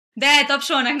De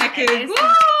tapsolnak nekünk!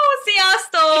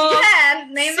 Sziasztok!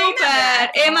 Igen, szuper!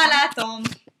 Én már látom.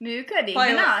 Működik?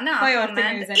 Na,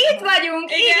 itt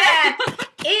vagyunk, igen!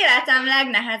 Életem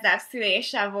legnehezebb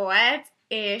szülése volt,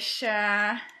 és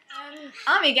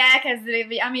amíg elkezdődik,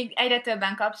 vagy amíg egyre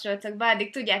többen kapcsolódtok be,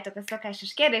 addig tudjátok a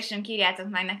szokásos kérdésünk, írjátok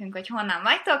meg nekünk, hogy honnan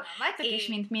vagytok, és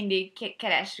mint mindig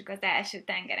keressük az első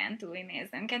tengeren túli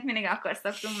nézőnket, mindig akkor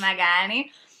szoktunk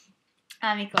megállni,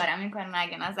 amikor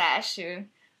megjön az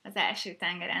első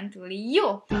tengeren túli.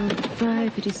 Jó!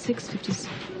 55, 56, 57.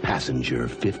 Passenger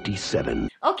 57.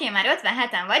 Oké, már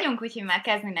 57-en vagyunk, úgyhogy már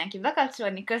kezd mindenki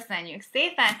bekapcsolódni, köszönjük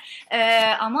szépen.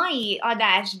 A mai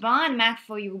adásban meg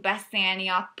fogjuk beszélni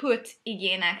a put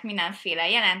igének mindenféle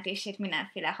jelentését,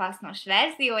 mindenféle hasznos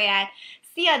verzióját.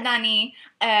 Szia, Dani!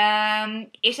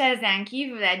 És ezen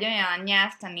kívül egy olyan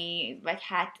nyelvtani, vagy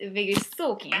hát végül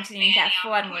szókincs, inkább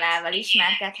formulával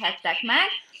ismerkedhettek meg,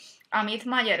 amit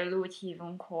magyarul úgy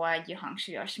hívunk, hogy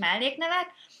hangsúlyos melléknevek,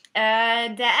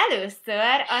 de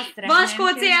először azt remélem... Van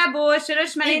Skóciából,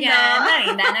 Sörös Melinda! Igen,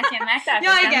 Melindának én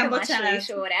megtartottam igen, bocsánat.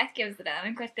 órát, képzeld el,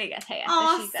 amikor téged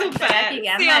helyettesítettek. Szuper!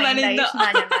 Igen, Szia, Melinda is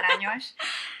nagyon aranyos.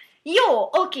 Jó,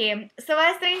 oké.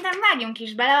 Szóval szerintem vágjunk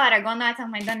is bele, arra gondoltam,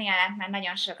 hogy Danielát már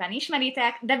nagyon sokan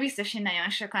ismeritek, de biztos, hogy nagyon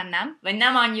sokan nem, vagy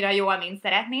nem annyira jól, mint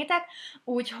szeretnétek,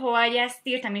 úgyhogy ezt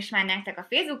írtam is már nektek a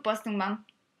Facebook posztunkban,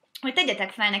 hogy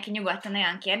tegyetek fel neki nyugodtan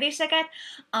olyan kérdéseket,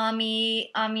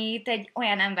 amit egy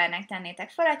olyan embernek tennétek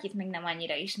fel, akit még nem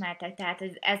annyira ismertek, tehát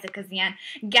ezek az ilyen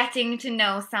getting to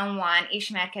know someone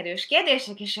ismerkedős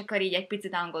kérdések, és akkor így egy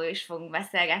picit angolul is fogunk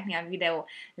beszélgetni a videó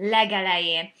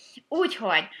legelején.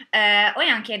 Úgyhogy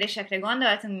olyan kérdésekre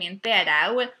gondoltunk, mint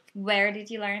például, where did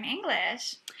you learn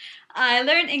English? I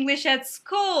learned English at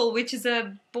school, which is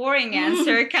a boring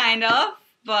answer, kind of.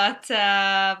 But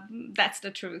that's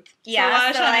the truth.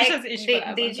 Yeah, so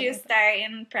like, did you start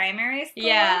in primary school?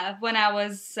 Yeah, when I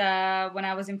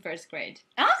was in first grade.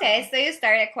 Okay, so you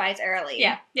started quite early.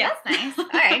 Yeah. That's nice. All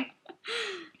right.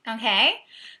 Okay,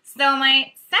 so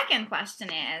my second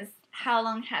question is, how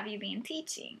long have you been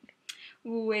teaching?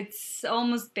 Ooh, it's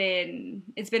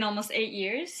been almost 8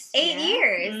 years. 8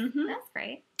 years? Mm-hmm. That's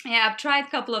great. Yeah, I've tried a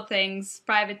couple of things,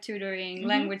 private tutoring,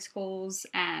 language schools,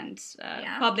 and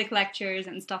public lectures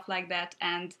and stuff like that.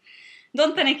 And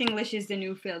don't panic, English is the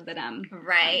new field that I'm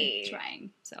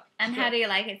trying. So. And how do you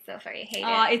like it so far? You hate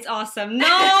it? It's awesome. No,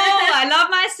 I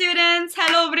love my students.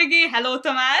 Hello, Brigi. Hello,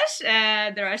 Tomasz.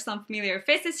 There are some familiar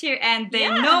faces here, and they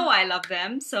know I love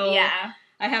them. So yeah.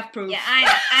 I have proof. Yeah,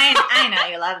 I know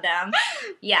you love them.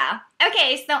 Yeah.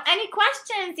 Okay, so any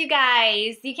questions, you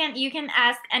guys? You can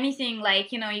ask anything,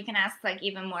 like, you can ask like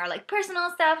even more like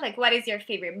personal stuff, like what is your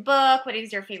favorite book? What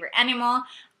is your favorite animal?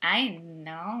 I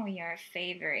know your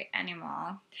favorite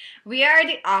animal. We are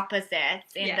the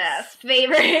opposites in the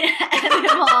favorite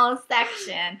animal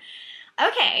section.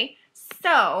 Okay,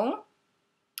 so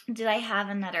do I have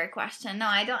another question? No,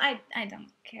 I don't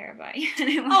care about you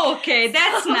anymore. Okay,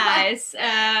 that's nice.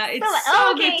 It's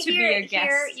so good to be a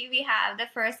guest. Here we have the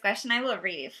first question. I will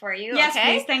read it for you. Yes,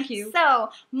 okay? please. Thank you. So,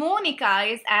 Monica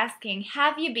is asking,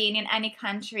 have you been in any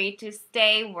country to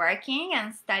stay working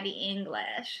and study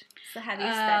English? So, have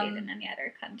you studied in any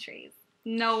other countries?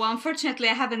 No, unfortunately,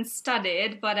 I haven't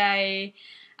studied, but I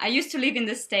used to live in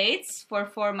the States for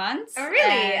 4 months. Oh,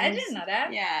 really? I didn't know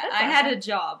that. Yeah, That's I awesome. had a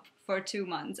job for 2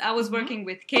 months. I was working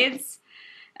with kids.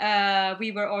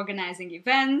 We were organizing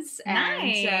events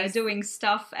and doing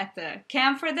stuff at the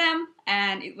camp for them,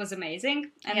 and it was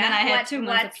amazing. And then I had 2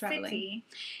 months of traveling. City?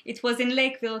 It was in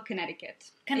Lakeville,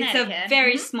 Connecticut. It's a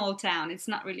very small town. It's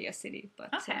not really a city, but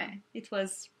it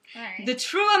was the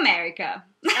true America.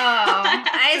 Oh,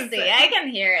 I see. I can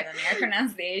hear it in your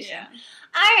pronunciation.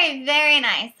 Alright, very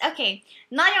nice. Okay,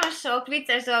 nagyon sok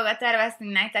vicces dolgot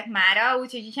terveztünk nektek mára,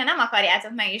 úgyhogy ha nem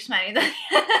akarjátok megismerni, de...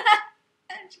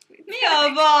 Mi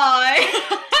a baj?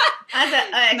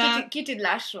 Kicsit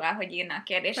lassú, ahogy írnak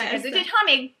kérdéseket, Persze. úgyhogy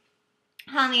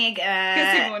ha még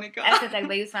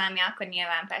eszetekbe jut valami, akkor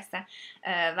nyilván persze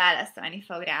válaszolni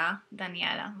fog rá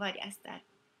Daniela, vagy Eszter,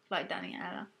 vagy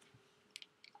Daniela.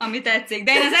 Ami tetszik,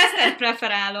 de én az Esztert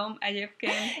preferálom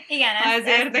egyébként. Igen, ez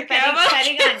érdekel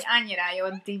pedig annyira jó,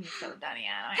 Dimitrov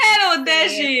Daniela. Hello,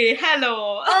 Dezsi!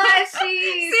 Hello! Orsi!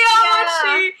 Szia,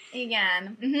 Orsi!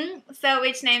 Igen. So,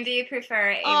 which name do you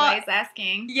prefer? Ava is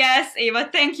asking. Yes, Ava,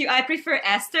 thank you. I prefer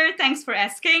Esther. Thanks for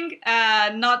asking.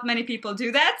 Not many people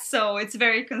do that, so it's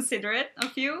very considerate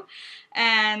of you.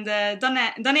 And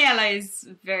Daniela is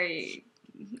very...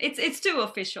 It's too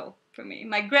official for me.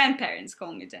 My grandparents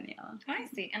call me Daniela. I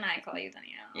see. And I call you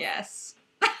Daniela. Yes.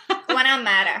 When I'm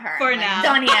mad at her. For I'm now.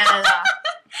 like, Daniela.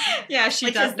 Yeah,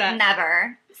 she does that.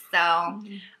 Never. So,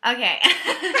 okay.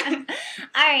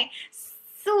 Alright.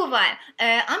 Szóval,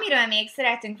 amiről még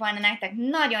szeretünk volna nektek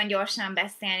nagyon gyorsan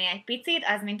beszélni egy picit,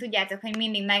 az, mint tudjátok, hogy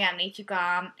mindig megemlítjük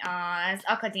az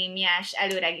akadémiás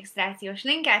előregisztrációs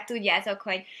linket. Tudjátok,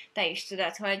 hogy te is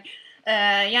tudod, hogy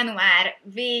január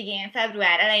végén,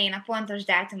 február elején a pontos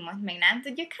dátumot még nem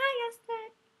tudjuk. Hi, Eszter!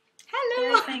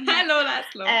 Hello,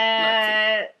 László!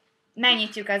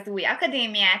 Megnyitjuk az új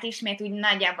akadémiát, ismét úgy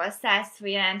nagyjából 100 fő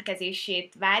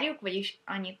jelentkezését várjuk, vagyis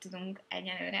annyit tudunk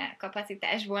egyenlőre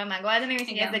kapacitásból megoldani,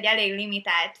 úgyhogy ez egy elég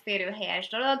limitált, férőhelyes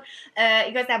dolog.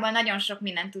 Igazából nagyon sok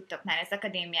mindent tudtok már az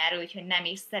akadémiáról, úgyhogy nem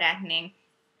is szeretnénk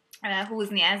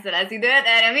húzni ezzel az időt,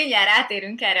 erre mindjárt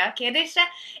rátérünk erre a kérdésre,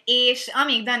 és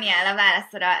amíg Daniela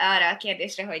válaszol arra a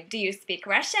kérdésre, hogy do you speak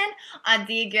Russian,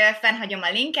 addig fennhagyom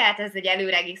a linket, ez egy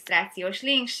előregisztrációs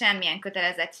link, semmilyen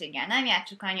kötelezettséggel nem jár,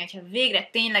 csak annyi, hogyha végre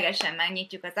ténylegesen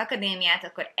megnyitjuk az akadémiát,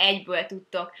 akkor egyből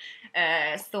tudtok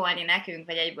szólni nekünk,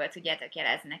 vagy egyből tudjátok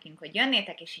jelezni nekünk, hogy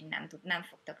jönnétek, és így nem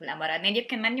fogtok lemaradni.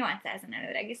 Egyébként már 800-an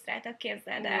előregisztráltak,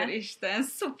 képzeld el. Úristen,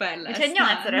 szuper lesz. Úgyhogy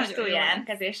 8-szoros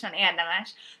túljelentkezés van, érdemes.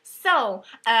 So,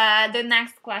 the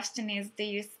next question is, do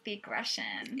you speak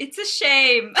Russian? It's a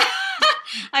shame.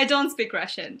 I don't speak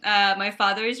Russian. My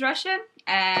father is Russian,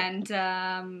 and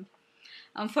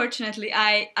unfortunately,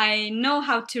 I know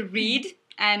how to read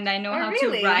and I know how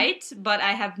to write, but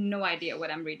I have no idea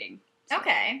what I'm reading. So.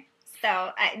 Okay.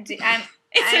 So,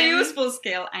 it's a useful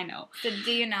skill, I know. So,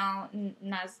 do you know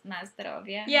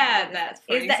Nazdarovia? Yeah, that,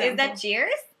 for example. Is that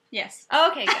cheers? Yes.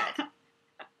 Okay, good.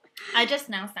 I just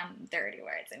know some dirty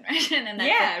words in Russian, and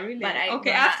that's it. Really. But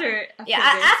after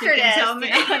this, you can tell me.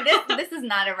 This is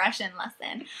not a Russian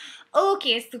lesson.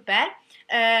 Okay, szuper.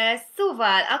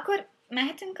 Szóval, akkor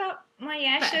mehetünk a mai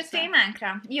első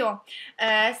témánkra? Jó.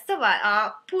 Szóval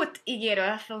a put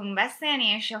igéről fogunk beszélni,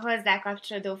 és a hozzá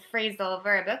kapcsolódó phrasal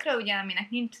verbökről, ugye, aminek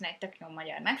nincsen egy tök jó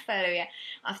magyar megfelelője.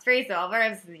 A phrasal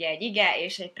verbs ugye egy ige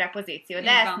és egy prepozíció,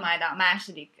 de ezt majd a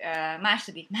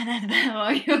második menetben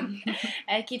fogjuk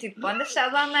egy kicsit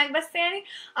pontosabban megbeszélni.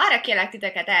 Arra kérlek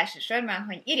titeket elsősorban,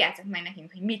 hogy írjátok meg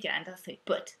nekünk, hogy mit jelent az, hogy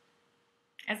put.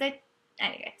 Ez egy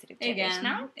elég egyszerű kérdés,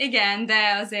 nem? Igen,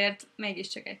 de azért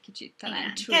mégiscsak egy kicsit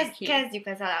talán kezdjük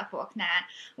az alapoknál.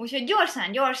 Úgyhogy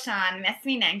gyorsan, ezt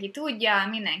mindenki tudja,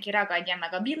 mindenki ragadja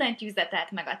meg a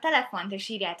billentyűzetet, meg a telefont, és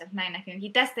írjátok meg nekünk.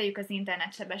 Itt teszteljük az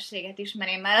internetsebességet is,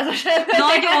 mert én már az a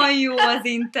Nagyon jó az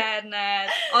internet,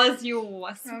 az jó,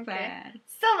 az szuper. Okay.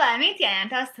 Szóval mit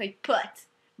jelent az, hogy put?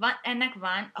 Ennek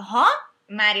van,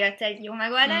 már jött egy jó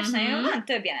megoldás, nagyon van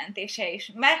több jelentése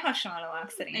is, mert hasonlóak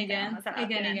szerintem az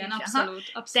alapjelentése. Igen,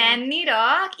 abszolút. Tenni,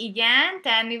 rak, igen,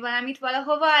 tenni valamit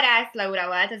valahova, Rász Laura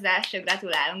volt az első,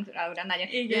 gratulálunk Laura, nagyon.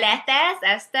 Igen. Letesz,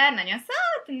 Eszter, nagyon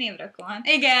szóval, névrökon.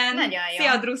 Igen, nagyon jó.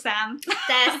 Szia, Druszám.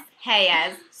 Tesz,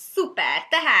 helyez, szuper,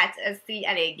 tehát ezt így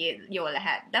eléggé jól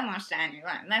lehet demonstrálni,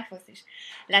 valami megfogsz is,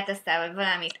 letesztel, vagy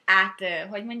valamit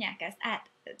hogy mondják ezt,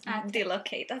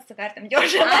 delocate, azt akartam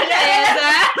gyorsan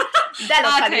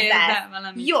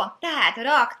delokalizál. Jó, tehát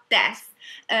rak, tesz.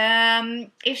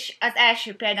 És az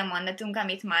első példamondatunk,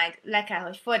 amit majd le kell,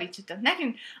 hogy fordítsatok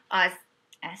nekünk, az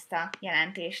ezt a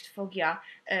jelentést fogja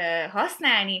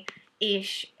használni,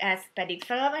 és ez pedig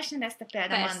felolvasni ezt a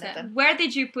példamondatot. Where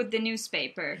did you put the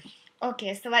newspaper?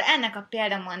 Oké, szóval ennek a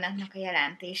példamondatnak a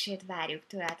jelentését várjuk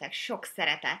tőletek sok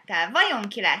szeretettel. Vajon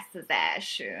ki lesz az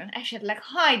első? Esetleg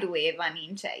Hajdú Éva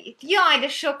nincs itt. Jaj, de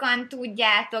sokan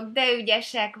tudjátok, de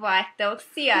ügyesek vagytok.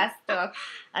 Sziasztok!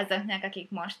 Azoknak, akik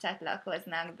most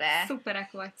csatlakoznak be.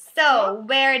 Szuperek vagy. So,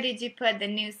 where did you put the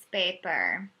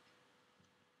newspaper?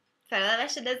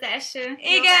 Felolvasod az első?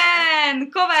 Igen!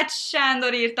 Kovács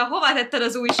Sándor írta, hova tetted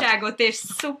az újságot, és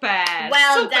szuper!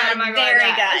 Well szuper done,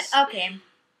 very good. Oké.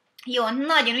 Jó,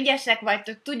 nagyon ügyesek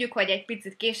vagytok, tudjuk, hogy egy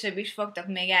picit később is fogtok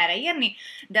még erre írni,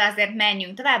 de azért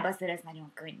menjünk tovább, azért ez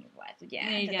nagyon könnyű volt, ugye?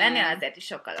 Igen. Tehát ennél azért is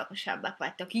sokkal okosabbak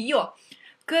vagytok. Jó,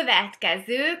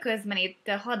 következő, közben itt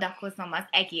hadakozom az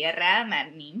egérrel,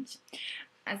 mert nincs.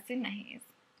 Az így nehéz.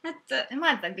 Hát,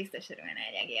 Madzag biztos örülne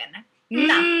egy egérnek.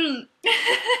 Na!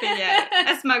 Figyelj,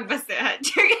 ezt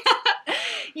megbeszélhetjük.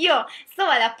 Jó,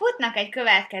 szóval a putnak egy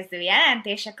következő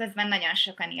jelentése, közben nagyon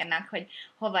sokan írnak, hogy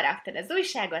hova raktad az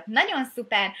újságot, nagyon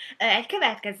szuper. Egy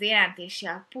következő jelentése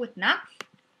a putnak,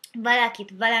 valakit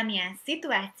valamilyen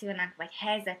szituációnak vagy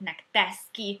helyzetnek tesz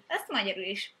ki. Azt magyarul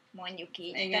is mondjuk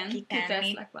így. Igen,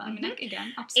 kiteszlek valaminek,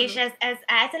 igen, abszolút. És ez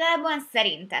általában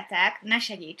szerintetek, ne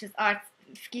segíts az arc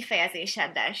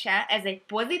kifejezéseddel se, ez egy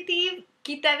pozitív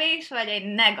kitevés, vagy egy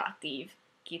negatív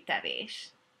kitevés?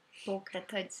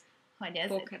 Tehát, hogy ez...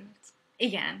 Pókerőc.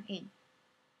 Igen, így.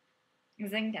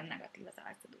 Ez inkább negatív az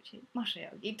arcod, úgyhogy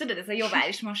mosolyog. Így tudod, ez a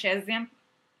jovális mosoly, ez ilyen...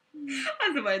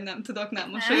 Az a baj, hogy nem tudok nem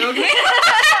mosolyogni.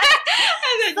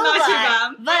 Ez egy nagy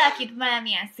hibám. Valakit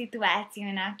valamilyen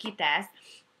szituációnak kitesz.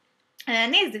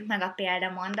 Nézzük meg a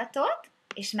példamondatot,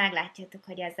 és meglátjátok,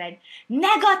 hogy ez egy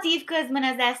negatív, közben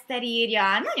az Eszter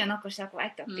írja. Nagyon okosak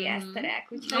vagytok ti, Eszterek.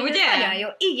 Úgyhogy ugye? ez nagyon jó.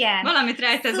 Igen. Valamit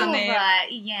rejt ez a név. Szóval,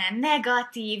 igen,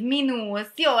 negatív, mínusz.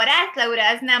 Jó, Rász Laura,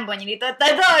 ez nem bonyolította a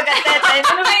dolgot, tehát egy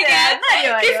igen,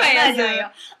 nagyon kifejező. jó, nagyon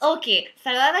jó. Oké,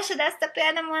 felolvasod ezt a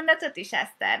példamondatot is,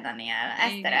 Eszter, Daniela?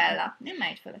 Eszterella. Nem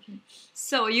megy fel aki.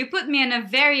 So, you put me in a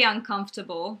very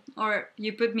uncomfortable, or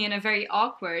you put me in a very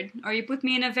awkward, or you put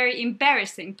me in a very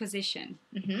embarrassing position.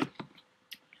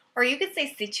 Or you could say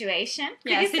situation.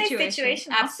 Could Yeah, you say situation.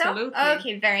 situation also? Absolutely.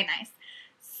 Okay, very nice.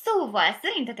 Szóval,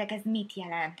 szerintetek ez mit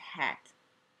jelenthet?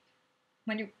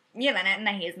 Mondjuk nyilván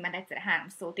nehéz, mert egyszerre 3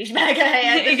 szót is bele kell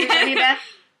helyezni, de...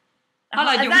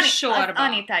 Haladjunk sorba.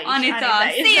 Anita is. Anita.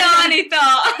 Szia, Anita!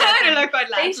 Örülök, hogy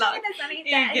Te is látlak. mindez Anita?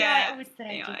 Igen. Jaj, úgy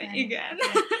szeretjük Jaj, Anitát. igen.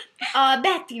 A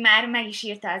Betty már meg is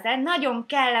írta az nagyon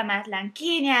kellemetlen,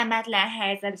 kényelmetlen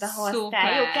helyzetbe hoztál.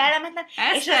 Szuper. Jó, kellemetlen. És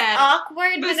Eszter, az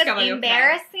awkward, meg büszke az vagyok rád.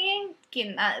 embarrassing,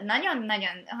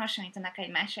 nagyon-nagyon hasonlítanak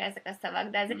egymásra ezek a szavak,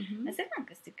 de ezért nem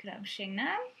köztük különbség,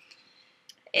 nem?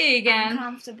 Igen.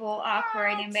 Uncomfortable,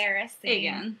 awkward, embarrassing.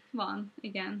 Igen, van,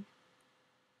 igen.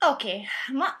 Oké,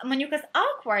 mondjuk az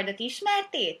awkwardot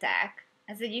ismertétek?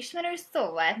 Ez egy ismerős szó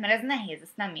volt, mert ez nehéz,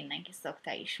 ezt nem mindenki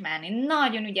szokta ismerni.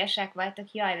 Nagyon ügyesek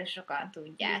vagytok, jaj, de sokan You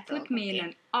tudjátok. put me in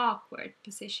an awkward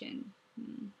position.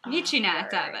 Mit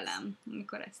csináltál velem,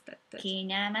 amikor ezt tetted?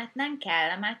 Kényelmetlen,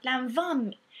 kellemetlen,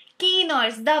 van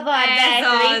kínos, zavar, Ez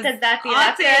az. itt az Attila,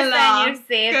 Attila. köszönjük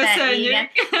szépen. Köszönjük. Igen.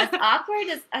 Az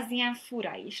awkward, az ilyen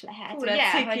fura is lehet, Fura ugye?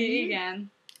 ciki, Hogy-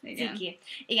 igen. Igen. Ciki.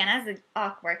 Igen, ez egy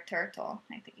awkward turtle.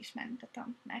 Nektek is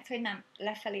megmutatom. Mert hogy nem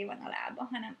lefelé van a lába,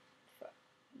 hanem föl.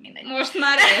 Mindegy. Most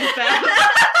már értem.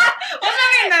 Most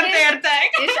már mindent értek.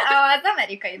 És az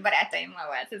amerikai barátaimmal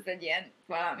volt ez egy ilyen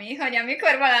valami, hogy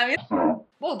amikor valami...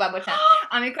 bocsánat.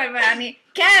 Amikor valami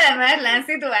kellemetlen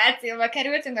szituációba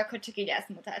kerültünk, akkor csak így ezt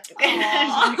mutattuk.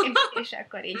 És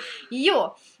akkor így.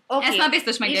 Jó. Okay. Ezt már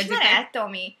biztos megjegyzitek. Ismered,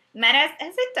 Tomi? Mert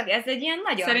ez egy ilyen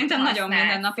nagyon Szerintem nagyon használt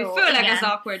mindennapi. szó. Főleg Igen. az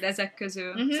awkward ezek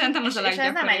közül. Mhm. Szerintem az a És az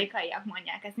leggyakoribb. amerikaiak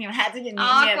mondják ezt nyilván. Hát ugye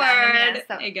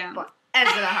Awkward. Igen.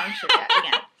 Ezzel a hangsúlyjal,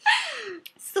 igen.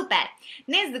 Szuper!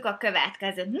 Nézzük a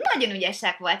következőt. Nagyon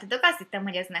ügyesek voltatok, azt hittem,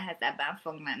 hogy ez nehezebben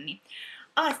fog menni.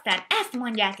 Aztán ezt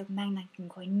mondjátok meg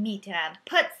nekünk, hogy mit jelent.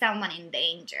 Put someone in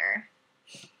danger.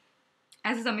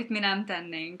 Ez az, amit mi nem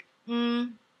tennénk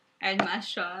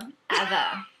egymással.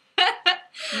 Ever.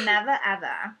 Never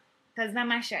ever. Közben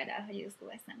meséld el, hogy Juszkó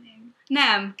ezt nem még.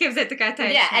 Nem, képzeljétek el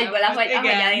teljesen. Ugye, egyből, ahogy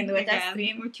elindult a igen.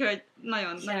 stream. Úgyhogy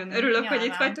nagyon Semmi. örülök, hogy Jól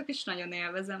itt van. vagytok, és nagyon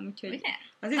élvezem, úgyhogy Ugye?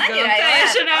 az izgalom Annyira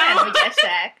teljesen olyan el.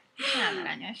 ügyesek. Nagyon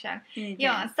aranyosak. Igen.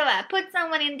 Jó, szóval put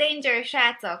someone in danger,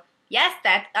 srácok. Yes,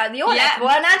 tehát az jó Yeah. lett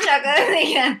volna, csak az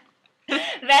igen.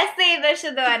 Veszélybe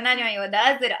sodor, nagyon jó, de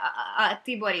azért a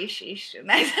Tibor is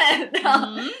megszállta.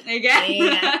 Igen.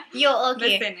 Igen. Jó,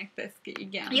 oké. Beszélnek tesz ki,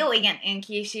 igen. Jó, igen, én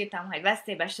ki is írtam, hogy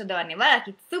veszélybe sodorni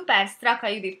valakit. Szuper, Straka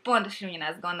Judit pontosan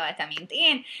ugyanazt gondolta, mint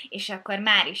én, és akkor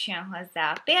már is jön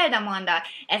hozzá a példamondat.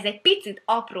 Ez egy picit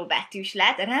apró betűs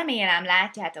lett, remélem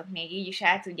látjátok, még így is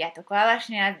el tudjátok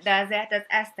olvasni, de azért az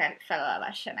Eszter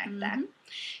felolvassa nektek.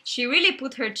 She really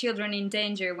put her children in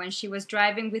danger when she was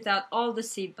driving without all the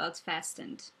seatbelts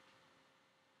fastened.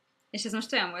 És ez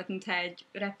most olyan volt, mintha egy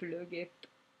repülőgép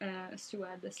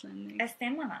stewardess lennék. Ezt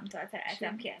én magamtól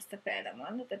találtam ki, ezt a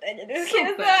példamondatot egyedül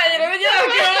Szuper.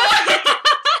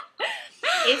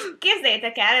 És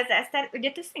képzeljétek el, ez Eszter,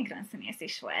 ugye te szinkronszínész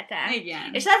is voltál. Igen.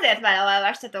 És azért vele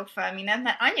olvastatok fel mindent,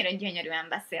 mert annyira gyönyörűen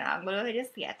beszél angolul, hogy ez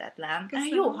hihetetlen.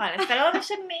 Köszönöm. Jó, hallod,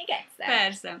 felolvasod még egyszer?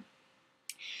 Persze.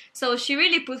 So she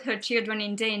really put her children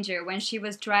in danger when she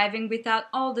was driving without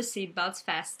all the seatbelts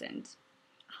fastened.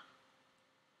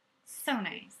 So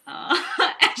nice.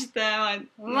 Este majd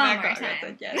One more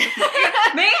meghallgathatjátok.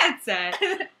 Még egyszer?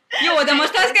 Jó, de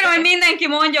most azt kérem, hogy mindenki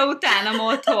mondja utánam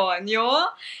otthon, jó?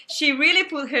 She really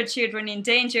put her children in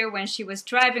danger when she was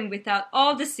driving without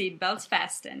all the seatbelts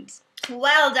fastened.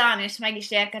 Well done, és meg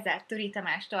is érkezett Turi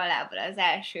Tamás tollából az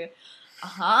első.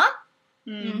 Aha.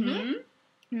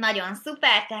 Nagyon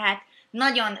szuper, tehát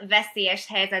nagyon veszélyes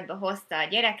helyzetbe hozta a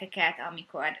gyerekeket,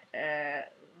 amikor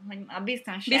hogy a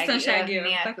biztonsági öv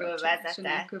nélkül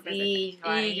vezetett. Így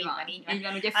van. Így van.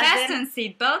 Ugye Azért- fasten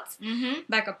seatbelts,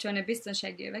 bekapcsolni a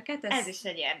biztonsági öveket. Ez is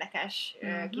egy érdekes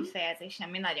kifejezés,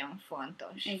 ami nagyon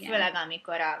fontos. Igen. Főleg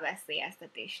amikor a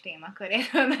veszélyeztetés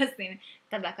témaköréről beszélünk.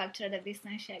 Te bekapcsolod a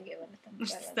biztonsági övet?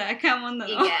 Most ezt el kell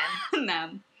mondanom? Igen.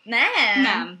 Nem.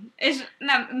 Nem. És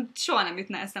soha nem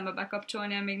jutna eszembe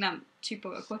bekapcsolni, amíg nem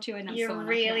csipog a kocsi, vagy nem You szólnak.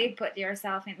 really Nem. put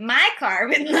yourself in... My car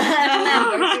would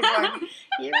not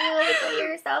You really put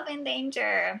yourself in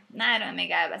danger. Na, erről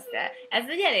még elbeszél. Ez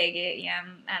egy eléggé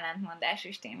ilyen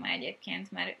ellentmondásos téma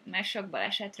egyébként, mert sok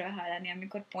balesetről hallani,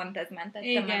 amikor pont ez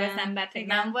mentette meg az embert, hogy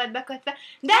nem volt bekötve.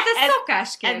 De Hát ez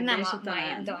szokás kérdés. ez nem a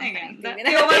talán. mai Igen, de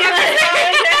Don't jó van.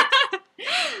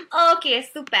 Oké,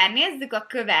 szuper, nézzük a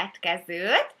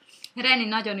következőt. Reni,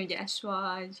 nagyon ügyes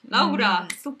vagy. Laura,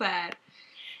 szuper.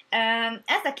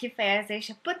 Ez a kifejezés,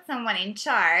 a put someone in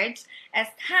charge,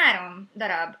 ezt 3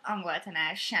 darab angol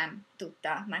tanár sem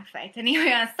tudta megfejteni,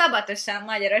 olyan szabatosan,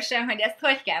 magyarosan, hogy ezt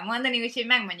hogy kell mondani, úgyhogy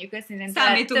megmondjuk őszintén,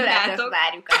 tőletek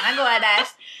várjuk a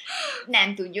megoldást.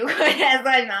 Nem tudjuk, hogy ez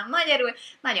hogy van magyarul,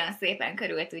 nagyon szépen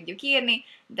körül tudjuk írni,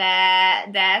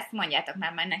 de ezt mondjátok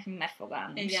már nekünk, mert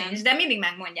fogalmunk sincs. De mindig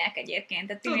megmondják egyébként,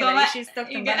 tehát Timivel is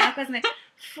szoktunk gondolkozni, hogy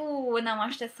fú, na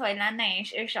most ez hogy lenne,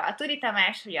 és a Turi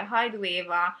Tamás, vagy a Hajdú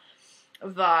Éva,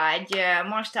 vagy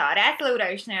most a Rászlóra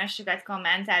is nagyon sokat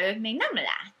kommentál, őt még nem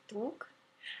láttuk.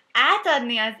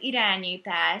 Átadni az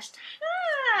irányítást,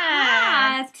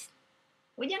 hát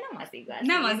ugye nem az igazi.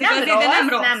 Nem az igazi, de nem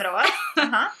rossz. Nem rossz.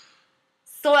 Aha.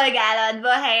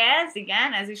 Szolgálatba helyez,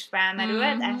 igen, ez is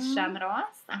felmerült, ez sem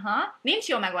rossz. Aha. Nincs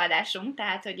jó megoldásunk,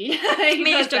 tehát, hogy így... Mi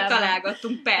is csak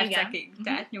találgattunk percekig,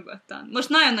 tehát nyugodtan. Most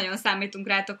nagyon-nagyon számítunk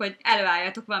rátok, hogy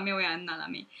előálljatok valami olyannal,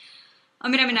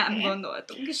 amire mi nem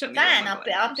gondoltunk. És talán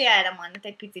a példamondat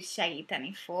egy picit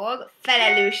segíteni fog.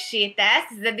 Felelőssé tesz,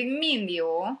 ez eddig mind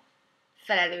jó.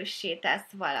 Felelőssé tesz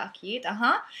valakit.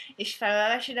 Aha. És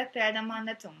felolvasod a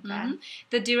példamondatunkat.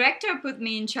 The director put me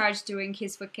in charge during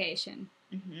his vacation.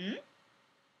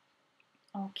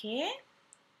 Oké.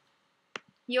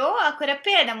 Jó, akkor a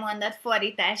példamondat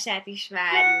fordítását is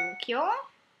várjuk, jó?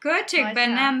 Költségben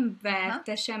nem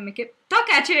verte semmiképp.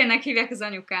 Takács Irénnek hívják az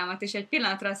anyukámat, és egy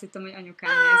pillanatra azt hittem, hogy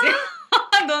anyukám nézi.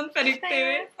 Don pedig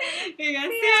tévét. Igen,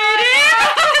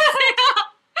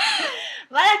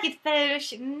 Valakit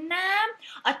felelős... Nem.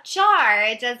 A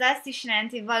charge az azt is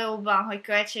jelenti valóban, hogy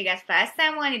költséget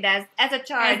felszámolni, de ez a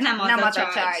charge ez nem az a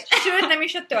charge. Sőt, nem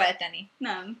is a tölteni.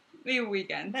 Nem. Jó,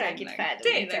 igen. Valakit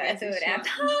feldobni töltőre.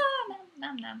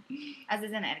 Nem. Az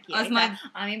az energia. Az majd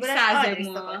amiből 100 év az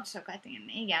múlva. szokott sokat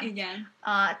inni. Igen. Igen.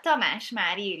 A Tamás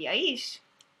már írja is.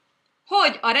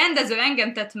 Hogy a rendező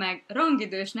engem tett meg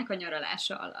rangidősnek a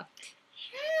nyaralása alatt.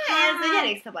 Ez egy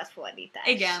elég szabad fordítás.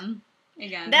 Igen.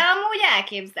 De amúgy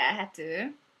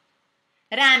elképzelhető.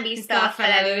 Rám bízta a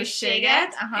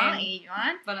felelősséget. Aha, így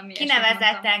van. Valami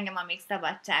kinevezett engem, amíg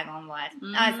szabadságon volt.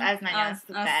 Az nagyon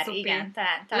szuper. Igen,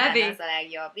 talán az a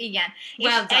legjobb. Igen.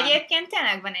 Well és done. Egyébként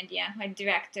tényleg van egy ilyen, hogy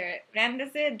director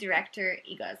rendező, director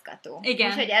igazgató. Igen,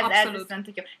 úgyhogy ez viszont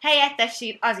tök jó.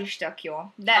 Helyettesít, az is tök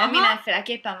jó. De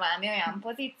mindenféleképpen valami olyan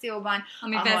pozícióban,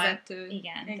 ami ahol, vezető.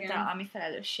 Igen. Tehát, ami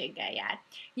felelősséggel jár.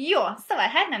 Jó, szóval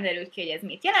hát nem derült ki, hogy ez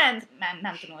mit jelent,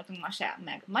 nem tanultunk ma se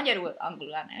meg magyarul,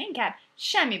 angolul nem inkább.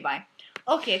 Semmi baj.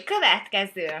 Oké,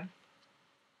 következő.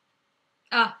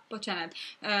 Bocsánat.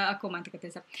 A kommenteket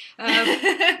nézem.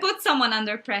 Put someone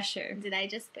under pressure. Did I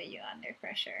just put you under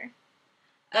pressure?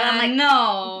 No,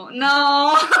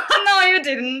 you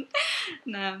didn't.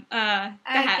 Nem.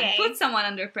 Tehát, put someone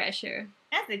under pressure.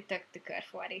 Ez egy tök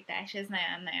tükörfordítás, ez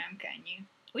nagyon-nagyon könnyű.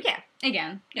 Ugye?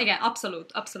 Igen,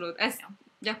 abszolút. Ez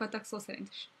gyakorlatilag szó szerint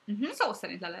is. Szó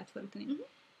szerint le lehet fordítani.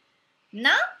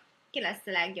 Na? Ki lesz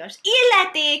a leggyors?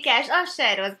 Illetékes! Az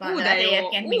se rossz gondolat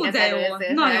egyébként, mint az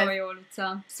előző. Nagyon jó,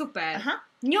 Luca. Szuper. Aha.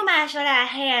 Nyomás alá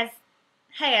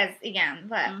helyez, igen,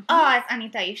 az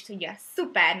Anita is tudja.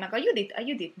 Szuper, meg a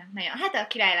Juditnak nagyon. Hát a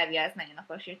Király Levi az nagyon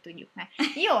okos, hogy tudjuk meg.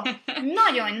 Jó,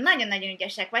 nagyon-nagyon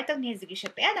ügyesek vagytok. Nézzük is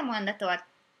a példamondatot.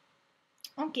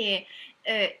 Oké,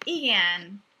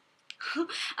 igen.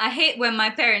 I hate when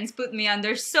my parents put me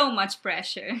under so much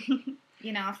pressure.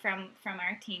 You know, from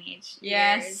our teenage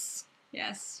years.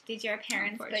 Yes. Did your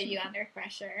parents put you under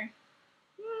pressure?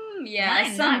 Yeah,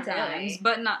 Mine, sometimes, not really.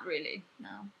 but not really.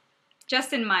 No.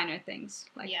 Just in minor things,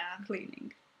 like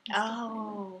cleaning.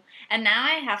 Oh, and now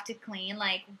I have to clean,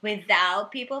 like,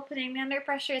 without people putting me under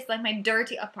pressure. It's like my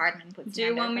dirty apartment puts me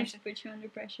under pressure. Do you want me to put you under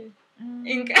pressure?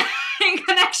 In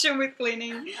connection with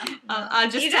cleaning? No. I'll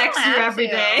just text you every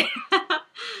day.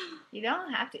 You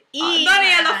don't have to.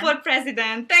 Daniela for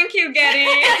president. Thank you, Gary.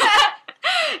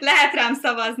 Lehet rám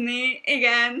szavazni,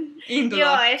 igen, indulok.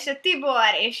 Jó, és a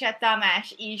Tibor és a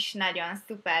Tamás is nagyon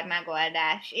szuper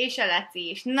megoldás. És a Laci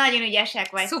is. Nagyon ügyesek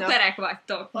vagytok. Szuperek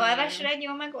vagytok. Olvasol egy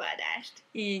jó megoldást?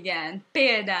 Igen.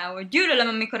 Például gyűlölöm,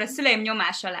 amikor a szüleim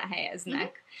nyomás alá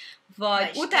helyeznek. Vagy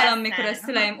Vagy utálom, mikor a stresszálnak.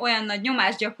 szüleim olyan nagy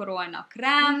nyomást gyakorolnak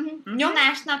rám.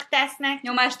 Nyomásnak tesznek.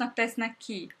 Nyomásnak tesznek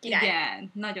ki. Király.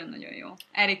 Igen. Nagyon-nagyon jó.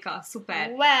 Erika, szuper.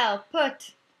 Well put.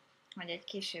 Vagy egy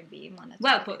későbbi mondatot.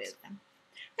 Well put. idéztem.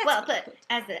 That's Well well put. put.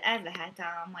 Ez lehet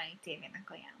a mai tévének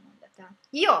a jelmondata.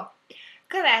 Jó.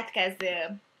 Következő.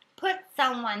 Put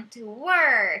someone to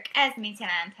work. Ez mit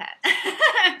jelenthet?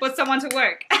 Put someone to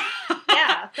work.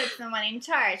 Yeah, put someone in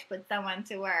charge. Put someone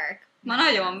to work. Ma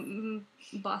nagyon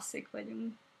basszik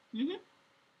vagyunk.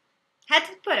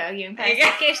 Hát pörögjünk, Igen.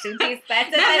 persze, késtünk 10 percet.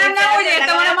 Nem, úgy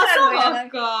értem, hanem a szavakkal.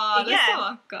 szavakkal. Igen? A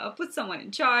szavakkal. Put someone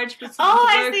in charge, put someone to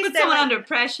ezt work, put hiszem, someone hogy- under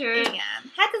pressure. Igen.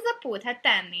 Hát ez a put, hát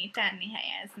tenni,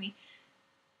 helyezni.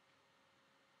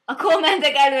 A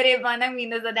kommentek előrébb vannak,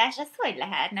 mind az adás, ez hogy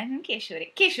lehet? Nekünk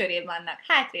későrébb vannak,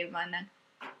 hátrébb vannak.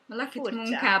 Valakit Furcsa.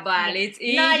 munkába állít.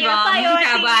 Így Nagyon van, jó,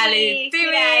 munkába Timi, állít.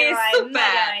 király Timi, vagy,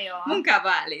 szuper. nagyon jó. Munkába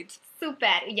állít.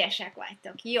 Szuper, ügyesek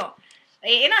vagytok. Jó.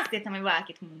 Én azt írtam, hogy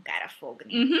valakit munkára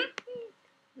fogni.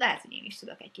 Lehet, hogy én is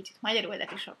tudok egy kicsit magyarul, de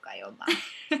ti sokkal jobban.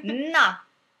 Na,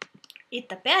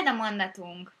 itt a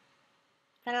példamondatunk.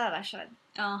 Felolvasod?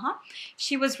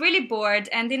 She was really bored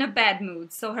and in a bad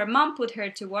mood, so her mom put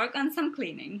her to work on some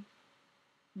cleaning.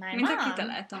 My Mint ha mom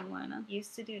kitaláltam volna.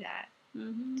 used to do that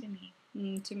to me.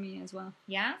 To me as well.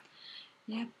 Yeah?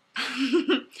 Yep.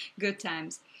 Good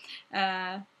times.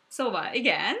 Szóval,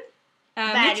 igen.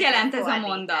 Mit Várjuk jelent a ez a fordítást.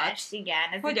 mondat?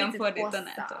 Igen, ez Hogyan egy picit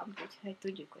fordítanátok? hosszabb, úgyhogy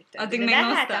tudjuk, hogy több. Addig De még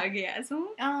hát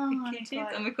nosztalgiázunk. Ah, Egy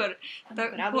kicsit, amikor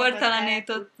amikor ablakot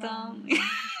portalanítottam. eltudtam.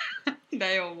 De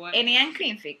jó volt. Én ilyen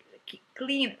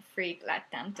clean freak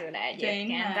lettem tőle egyébként.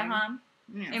 Tényleg? Aha.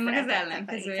 Nagyon Én meg az szeretek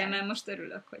ellenkezője, takarítani. mert most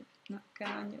örülök, hogy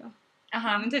kell annyira.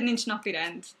 Aha, Mint hogy nincs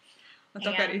napirend a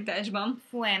Igen. takarításban.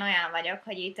 fú, én olyan vagyok,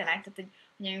 hogy így tényleg, tehát,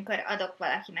 hogy amikor adok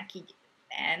valakinek így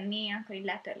enni, akkor így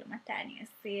letörlöm a tányér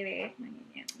szélét, meg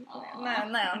így ilyen,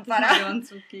 nagyon Hát ez para. nagyon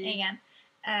cuki. Igen.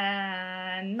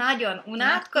 Nagyon unatkozott,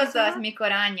 Unatkozott?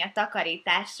 mikor anyja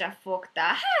takarításra fogta.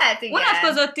 Hát igen.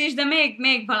 Unatkozott is, de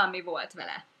még valami volt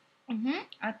vele.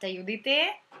 Ott a Judité.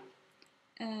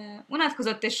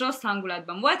 Unatkozott és rossz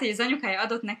hangulatban volt, hogy az anyukája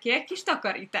adott neki egy kis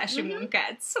takarítási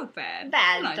munkát. Szuper! Nagyon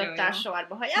Beállította a jó.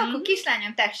 sorba, hogy akkor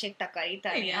kislányom, tessék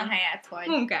takarítani Igen. a helyet, hogy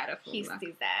Munkára fogva.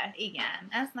 hisztizel. Igen,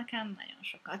 ez nekem nagyon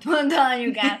sokat mond a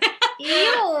anyukám.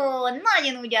 Jó,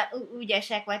 nagyon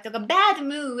ügyesek vagytok. A bad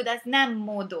mood az nem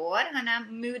modor,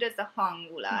 hanem mood az a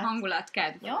hangulat.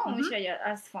 Hangulatkedv. Jó, úgyhogy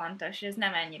az fontos, ez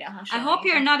nem ennyire I hasonló. hope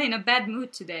you're not in a bad mood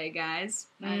today, guys.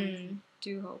 I Mm.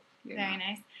 do hope you're Very not.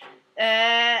 nice.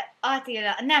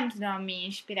 Attila, nem tudom, mi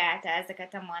inspirálta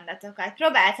ezeket a mondatokat.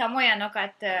 Próbáltam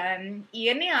olyanokat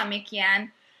írni, amik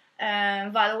ilyen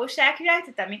valóságűek,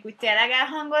 tehát amik úgy tényleg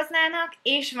elhangoznának,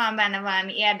 és van benne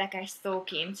valami érdekes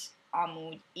szókincs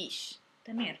amúgy is.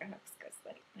 Te miért röhögsz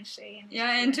közben? Meséljen.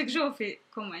 Ja, én csak Zsófi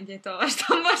kommentjét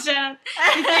olvastam, bocsánat.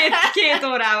 Két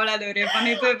órával előrébb van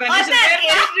időben. A és te ezért-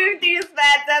 késünk 10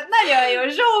 percet, nagyon jó.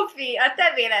 Zsófi, a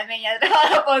te véleményedre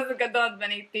alapozzuk a Don't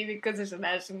Benny TV közös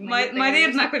adásunknak. Majd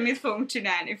írd meg, hogy mit fogunk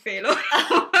csinálni fél óra.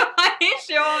 És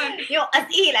jó. Jó, az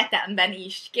életemben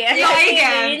is, kérlek. Ja,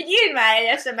 igen. Így írd már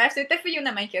egy SMS-t, hogy te figyelj,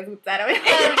 nem menj ki az utcára. Vagy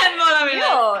Igen, valami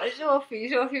lesz. Jó,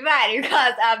 Zsófi, várjuk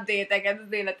az update-eket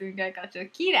az életünkkel kapcsolatban.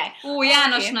 Király.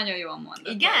 János Oké. nagyon jól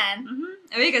mondott. Igen?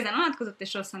 Ő igazán unatkozott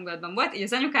és rossz hangulatban volt, így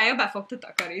az anyukája befogta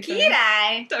takarítani.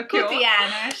 Király! Tök jó. Kuti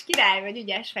János, király vagy,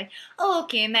 ügyes vagy.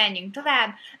 Oké, menjünk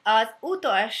tovább. Az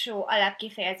utolsó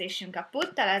alapkifejezésünk a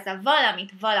puttal, az a valamit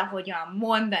valahogyan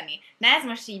mondani. Na ez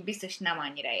most így biztos nem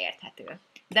annyira érthető.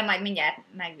 De majd mindjárt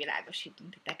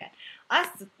megvilágosítunk titeket.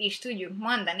 Azt is tudjuk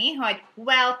mondani, hogy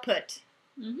well put.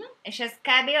 És ez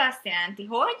kb. Azt jelenti,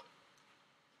 hogy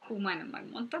Hú, majdnem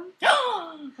megmondtam.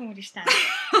 Úristen.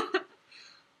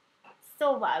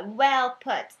 Szóval, well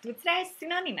put. Tudsz rá egy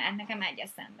szinonimát? Nekem egy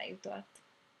eszembe jutott.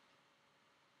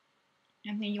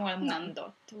 Ami jól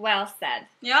mondott. Well said.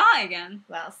 Ja, igen.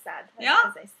 Well said. Ez, Ja?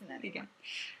 ez egy szinonim. Igen.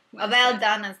 A well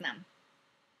done az nem.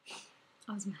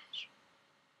 Az más.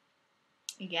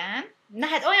 Igen. Na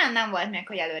hát olyan nem volt még,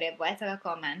 hogy előrébb voltak a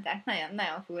kommentek. Nagyon,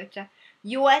 nagyon furcsa.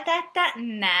 Jól tette?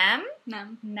 Nem.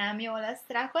 Nem. Nem jól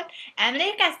összerakott.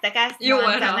 Emlékeztek? Ezt Jól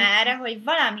mondtam rak. erre, hogy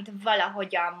valamit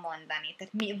valahogyan mondani.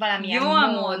 Tehát valamilyen Jól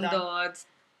módon. mondod.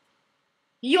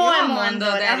 Jól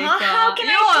mondod, Erika. How can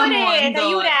Jól I put it? A mondod.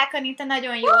 Jurák Anita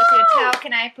nagyon jót írt. How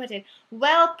can I put it?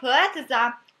 Well put, ez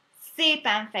a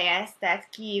szépen fejezted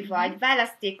ki, vagy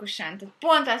választékosan, tehát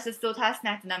pont azt a szót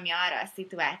használtad, ami arra a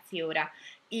szituációra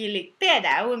illik.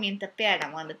 Például, mint a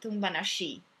példamondatunkban a she.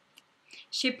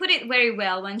 She put it very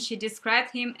well when she described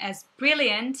him as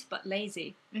brilliant but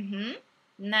lazy.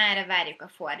 Na, erre várjuk a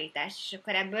fordítást, és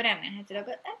akkor ebből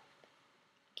remélhetőleg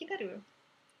kiderül.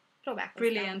 Próbálkoztam.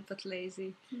 Brilliant but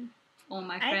lazy. All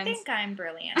my I friends. think I'm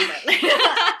brilliant, but lazy.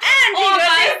 All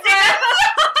my friends!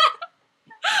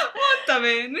 Mondtam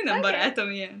én, minden Okay.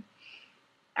 barátom ilyen.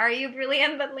 Are you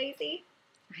brilliant but lazy?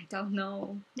 I don't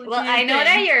know. What Well, do you I know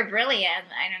that think? you're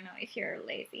brilliant. I don't know if you're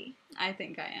lazy. I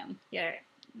think I am.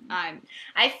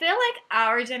 I feel like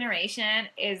our generation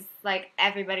is like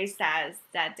everybody says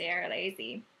that they are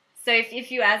lazy. So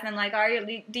if you ask them like,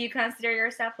 do you consider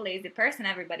yourself a lazy person?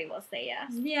 Everybody will say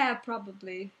yes. Yeah,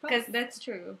 probably. Because that's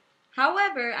true.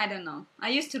 However, I don't know. I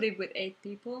used to live with 8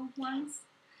 people once,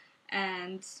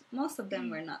 and most of them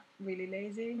were not really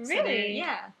lazy. So Really?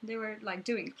 they were like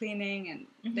doing cleaning, and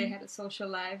they had a social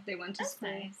life. They went to That's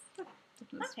school. nice.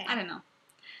 Okay. I don't know.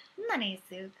 Na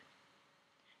nézzük.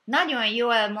 Nagyon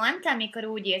jól mondta, amikor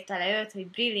úgy írta le őt, hogy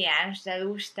brilliáns, de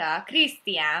lusta.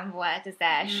 Krisztián volt az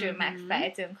első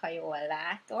megfejtőnk, ha jól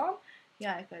látom.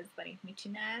 Jaj, közben itt mit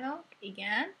csinálok?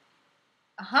 Igen.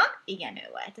 Aha, igen, ő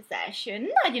volt az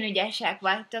első. Nagyon ügyesek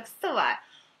vagytok, szóval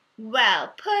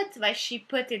well put, vagy she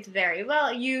put it very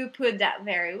well, you put that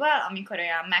very well, amikor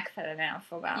olyan megfelelően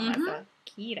fogalmazott.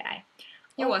 Király.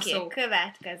 Jó a Oké, szó.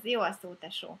 következő. Jó a szó,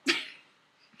 tesó.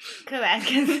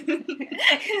 Következő.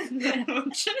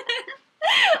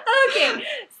 Oké,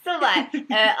 szóval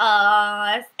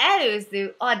az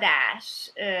előző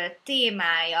adás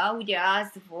témája ugye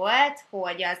az volt,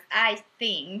 hogy az I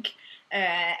think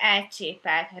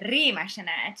elcsépelt, rémesen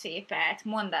elcsépelt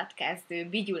mondatkezdő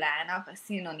bigyulának a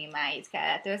szinonimáit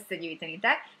kellett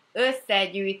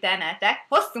összegyűjtenetek.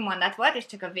 Hosszú mondat volt, és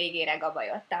csak a végére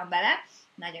gabajodtam bele.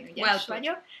 Nagyon ügyes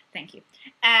vagyok. Thank you.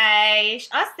 És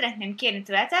azt szeretném kérni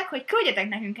tőletek, hogy küldjetek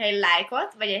nekünk egy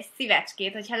lájkot, vagy egy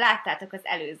szívecskét, hogyha láttátok az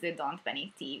előző Don't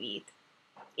Panic TV-t.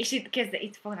 És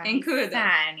itt fognak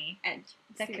szállni. Egy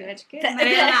Te szívecskét, mert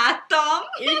én láttam.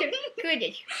 Küldj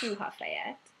egy húha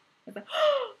fejet.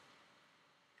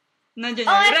 Nagyon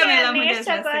jó, remélem, hogy ez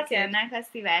csak lesz ott jönnek a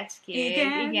szívecskék.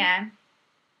 Igen.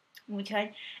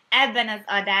 Úgyhogy ebben az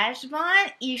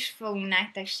adásban is fogunk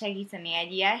nektek segíteni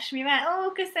egy ilyesmivel.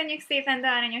 Ó, köszönjük szépen, de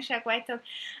aranyosak vagytok.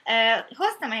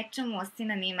 Hoztam egy csomó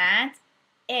szinonimát,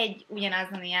 egy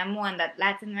ugyanazon ilyen mondat,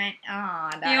 látod meg?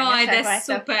 Jaj, de vagytok.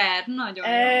 Szuper, nagyon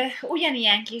jó.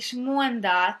 Ugyanilyen kis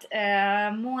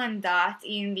mondat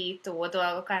indító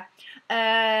dolgokat.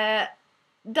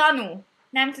 Danu,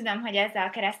 nem tudom, hogy ezzel a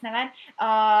keresztneved,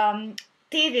 a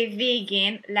TV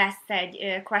végén lesz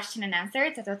egy question and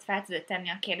answer, tehát ott fel tudod tenni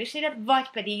a kérdésédet, vagy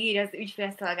pedig írj az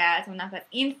ügyfélszolgálatunknak az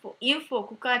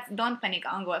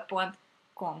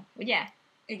info@don'tpanicangol.com, ugye?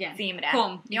 Igen. Címre.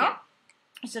 Com. Jó? Igen.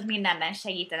 És ott mindenben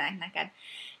segítenek neked.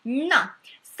 Na,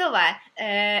 szóval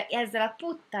ezzel a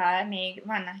puttal még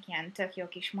vannak ilyen tök jó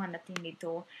kis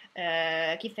mondatindító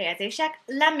kifejezések.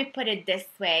 Let me put it this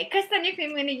way. Köszönjük,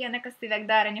 még mindig jönnek a szívek,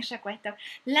 de aranyosak vagytok.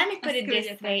 Let me put it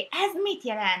this way. Ez mit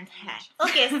jelenthet?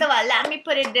 Oké, szóval let me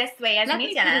put it this way. Ez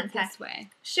mit jelenthet?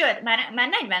 Sőt, már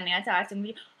 40-nél tartunk,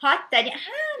 hogy hadd tegyen.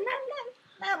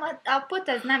 Nem, a put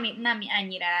az nem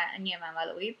ennyire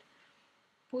nyilvánvaló itt.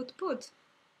 Put.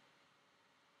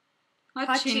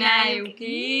 Ha csináljuk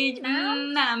így,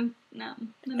 nem de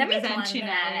mit ezen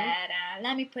csináljuk. Erre?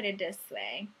 Let me put it this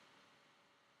way.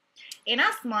 Én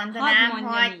azt mondanám,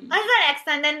 hogy így. az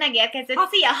Alexander megérkezett.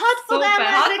 Szia, hadd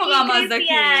fogalmazzak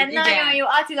ki, nagyon jó,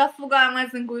 Attila,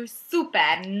 fogalmazzunk úgy,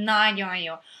 szuper, nagyon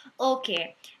jó.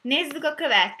 Oké, nézzük a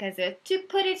következőt. To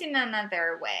put it in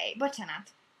another way. Bocsánat.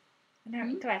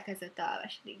 A következőt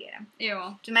olvasod, ígérem. Jó.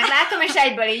 Csak meglátom, és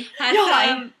egyből így. Hát,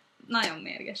 nagyon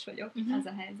mérges vagyok, ez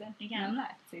a helyzet. Igen. Nem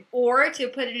látszik. Or to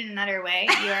put it in another way,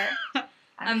 you're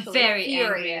I'm very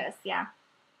furious. angry. Yeah.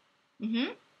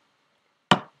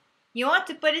 Jó,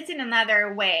 to put it in another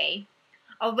way.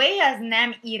 A way az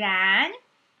nem irány,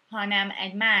 hanem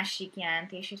egy másik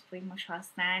jelentését fogjuk most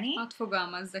használni. Hadd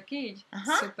fogalmazzak így?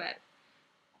 Aha. Szuper.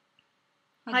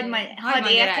 Hadd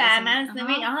értelmezzem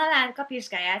így,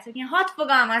 kapizsgálját, hogy hadd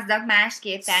fogalmazzak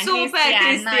másképpen. Szuper,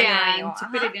 Krisztián! Nagyon jó. To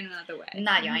put it in another way.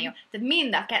 Nagyon jó.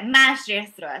 Tehát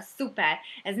másrésztről, szuper.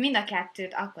 Ez mind a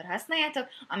kettőt akkor használjátok,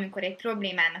 amikor egy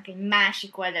problémának egy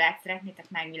másik oldalát szeretnétek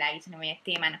megvilágítani, vagy egy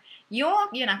témának. Jó,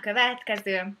 jön a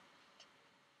következő.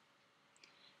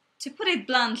 To put it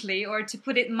bluntly, or to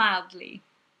put it mildly.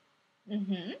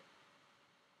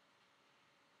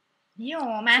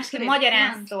 Jó, másképp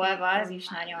magyarán szólva, az is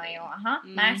nagyon jó. Aha.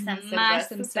 Más szemszögből,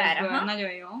 szuper. Aha.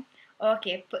 Nagyon jó.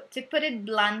 Oké, to put it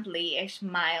bluntly és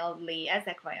mildly,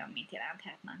 ezek vajon mit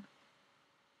jelenthetnek?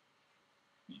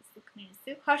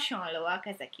 Nézzük. Hasonlóak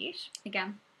ezek is.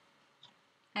 Igen.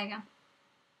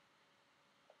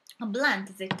 A blunt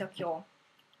az egy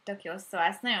tök jó szó,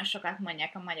 ezt nagyon sokat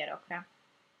mondják a magyarokra.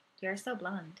 You're so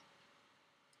blunt.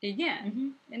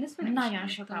 Igen? Én ezt még Nagyon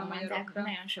sokan mondják,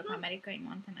 nagyon sok amerikai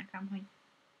mondta nekem, hogy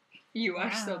You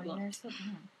are so blunt. you're so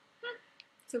blunt.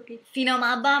 Cuki.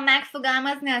 Finomabban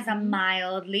megfogalmazni, az a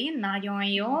mildly, nagyon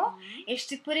jó. És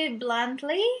to put it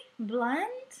bluntly,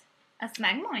 blunt, azt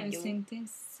megmondjuk. Őszintén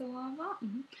szólva.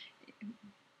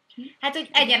 Hát úgy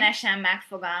egyenesen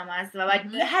megfogalmazva,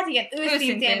 vagy hát igen,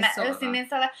 őszintén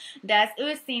szólva, de az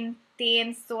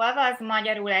őszintén szólva, az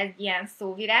magyarul egy ilyen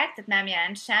szóvirág, tehát nem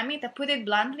jelent semmit. A put it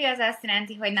bluntly az azt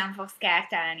jelenti, hogy nem fogsz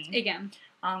kártálni. Igen.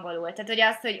 Angolul. Tehát, hogy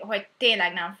az, hogy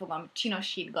tényleg nem fogom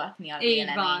csinosítgatni a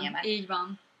véleményemet. Így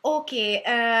van. Oké,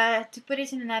 to put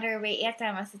it in another way,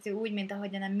 értelmezhető úgy, mint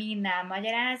ahogyan a mindennel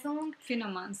magyarázunk.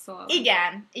 Finoman szólva.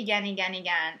 Igen,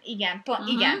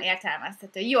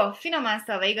 értelmezhető. Jó, finoman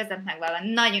szólva, igazat megvalva,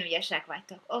 nagyon ügyesek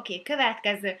vagytok. Oké,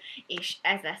 következő, és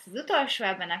ez lesz az utolsó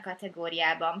ebben a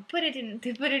kategóriában. To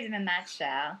put it in a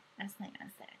nutshell. Ezt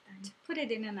nagyon szeretem. To put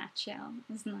it in a nutshell.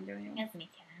 Ez nagyon jó. Ez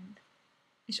mit jelent?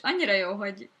 És annyira jó,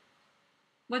 hogy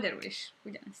magyarul is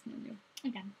ugyanezt mondjuk.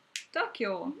 Igen. Tök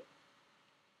jó.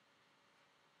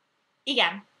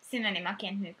 Igen,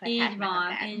 szinonimaként működhet.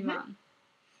 Így van.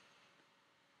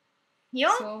 Jó?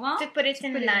 Szóval, to put it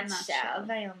in a nutshell.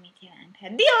 Vajon mit jelenthet?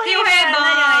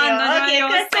 Nagyon jó.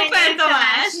 Szuper,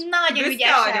 Tamás! Nagyon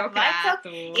ügyesek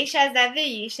vagytok. És ezzel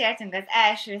végig is értünk az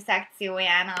első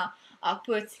szekcióján a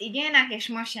puts igének, és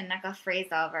most jönnek a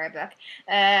phrasal verbök.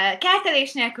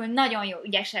 Kártelés nélkül nagyon jó,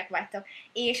 ügyesek vagytok.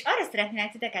 És arra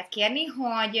szeretnék titeket kérni,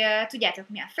 hogy tudjátok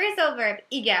mi a phrasal verb,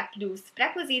 ige plusz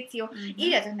prepozíció,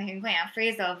 írjatok nekünk olyan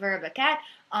phrasal verböket,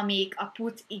 amik a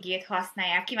put igét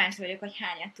használják. Kíváncsi vagyok, hogy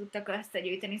hányat tudtak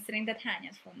összegyűjteni. Szerinted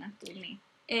hányat fognak tudni?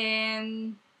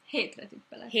 Én 7-re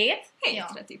tippelek. 7?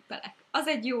 7-re tippelek. Az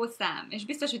egy jó szám, és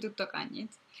biztos, hogy tudtok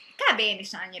annyit. Kb. Én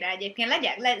is annyira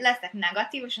egyébként. Leszek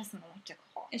negatív, és azt mondom, hogy csak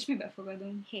 6. És mibe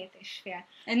fogadunk? 7,5.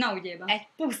 Egy naugyéban. Egy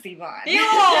pusziban. Jó,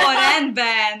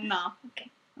 rendben! Na.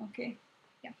 Oké.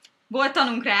 Ja. Volt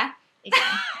tanunk rá? Igen.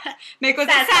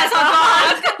 Méghozzá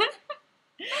 166!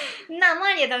 Na,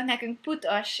 mondjatok nekünk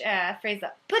putos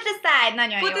phrasal. Put aside,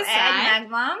 nagyon Put jó. aside. Egy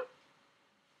megvan.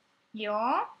 Jó.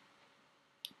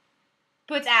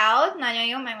 Put out, nagyon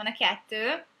jó, megvan a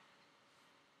 2.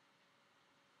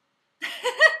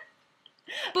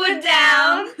 Put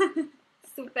down.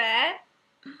 Szuper.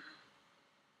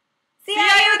 Szia,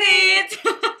 Judit!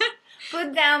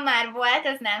 Put down már volt,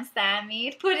 az nem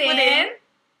számít. Put in.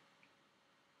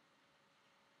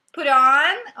 Put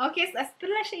on. Oké, ezt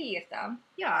le se írtam.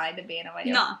 Jaj, de béna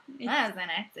vagyok. Na. Ez olyan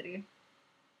egyszerű.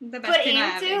 De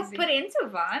Put into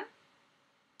van.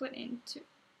 Put into.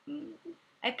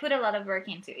 I put a lot of work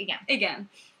into. Igen.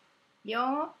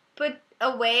 Jó. Put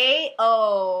away.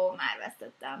 Oh, már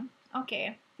vesztettem.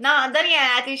 Oké. Na,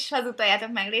 Danielát is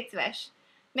hazudtoljátok meg, légy szíves.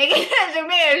 Még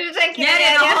senki nem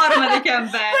Nyerjen a harmadik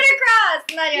ember! Put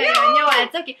across! Nagyon jó,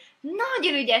 8, oké.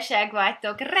 Nagyon ügyesek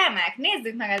vagytok, remek.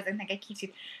 Nézzük meg ezeknek egy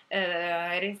kicsit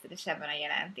részletesebben a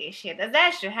jelentését. Az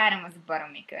első 3 az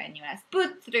baromi könnyű lesz.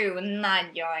 Put through,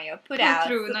 nagyon jó. Put out,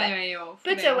 through, szuper. nagyon jó.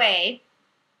 Put away,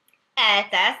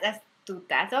 eltesz, ezt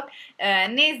tudtátok.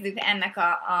 Nézzük ennek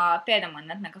a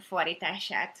példamondatnak a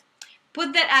fordítását.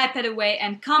 Put that iPad away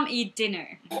and come eat dinner.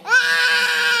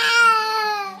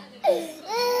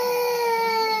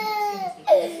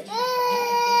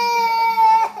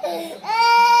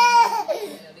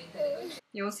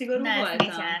 Jó szigorú Na, ez voltam?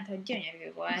 mit jelent, hogy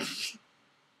gyönyörű volt.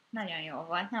 Nagyon jó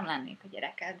volt, nem lennék a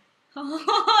gyereked.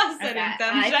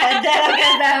 Szerintem sem. iPad-del a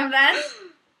kezemben.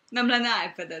 Nem lenne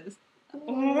iPad-ed.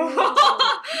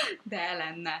 De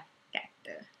lenne.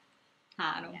 2.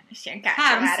 3. És ilyen 3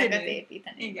 kártyavárakat színű.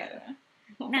 építeni. Igen.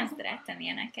 Nem szerettem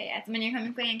ilyenekkel játszani. Mondjuk,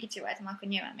 amikor ilyen kicsi voltam, akkor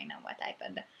nyilván még nem volt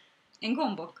iPad, de Én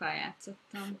gombokkal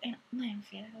játszottam. én nagyon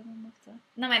félek a gomboktól.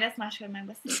 Na, majd ezt máskor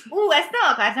megbeszéljük. Ezt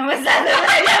nem akartam hozzáadni.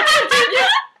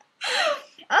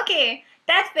 Oké,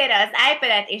 tedd félre az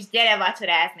iPad-et, és gyere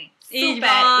vacsorázni. Így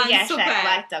Szuper, van, ügyesek szuper.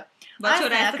 vagytok.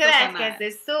 Aztán a következő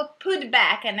szó, put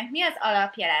back. Ennek mi az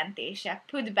alapjelentése?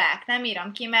 Put back. Nem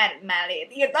írom ki, mert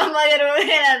mellét írtam magyarul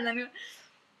véletlenül.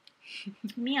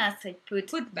 Mi az, hogy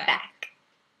put back?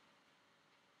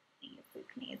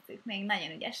 Nézzük. Még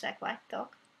nagyon ügyesek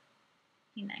vagytok.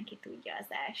 Mindenki tudja az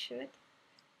elsőt.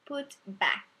 Put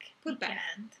back. Put back.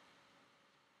 Jelent?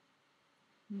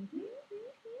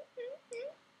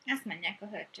 Ezt mondják a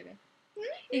hörcsögök.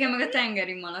 Igen, meg a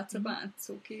tengeri malacok, olyan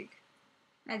cukik.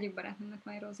 Egyik barátnőmnek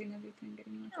van egy Rozi nevű tengeri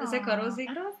nyolc. Ezek a Rozik.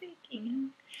 A Rozik,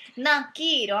 igen. Na,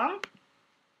 kiírom.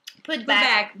 Put back,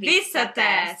 back,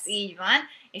 visszatesz. Így van.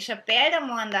 És a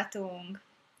példamondatunk.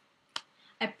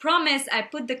 I promise I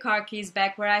put the car keys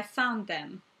back where I found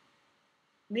them.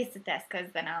 Visszatesz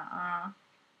közben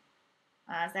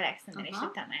az Alexander és Aha.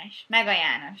 a Tamás. Meg a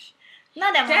János.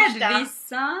 Na de Tedd most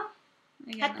vissza.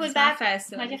 Igen, hát put ezt már back,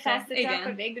 felszólítom. hogyha felszólítja, Igen.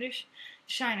 akkor végül is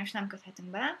sajnos nem köthetünk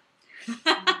bele.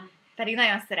 Pedig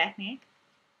nagyon szeretnék.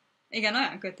 Igen,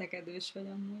 olyan kötekedős vagy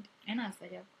amúgy. Én az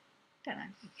vagyok. Tényleg.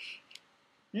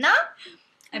 Na?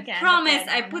 I Igen, promise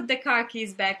de I put the car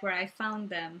keys back where I found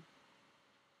them.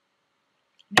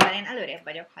 Mivel én előrébb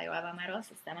vagyok hajolva, már rossz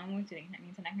hiszem, amúgy tűnik,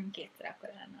 mintha nekem kétszer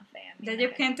akkora lenne a fejem. De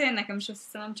egyébként én nekem is azt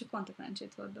hiszem, csak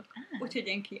kontaktlencsét hordok. Úgyhogy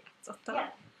én kijátszottam.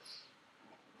 Yeah.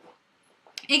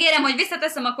 Ígérem, hogy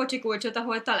visszateszem a kocsikulcsot,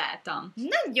 ahol találtam.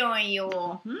 Nagyon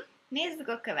jó! Nézzük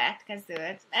a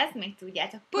következőt. Ez még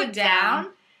tudjátok. Put Put down.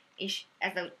 down. És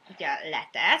ez ugye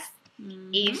letesz.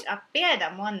 És a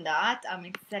példamondat,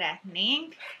 amit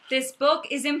szeretnénk. This book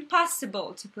is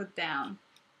impossible to put down.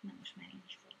 Na most már én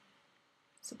is fogom.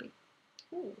 Szupi.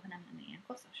 Ha nem lenne ilyen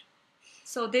koszos.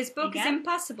 So this book is Igen.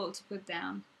 impossible to put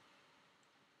down.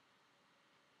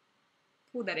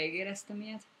 Hú, de rég éreztem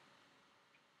ilyet.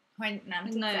 Hogy nem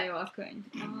tudsz. Nagyon jó a könyv.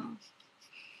 Aha.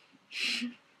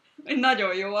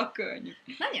 Nagyon jó a könyv.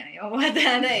 Nagyon jó volt,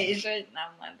 de is, hogy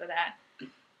nem mondtad el.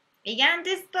 Igen,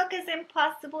 this book is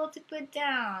impossible to put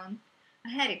down. A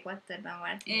Harry Potterben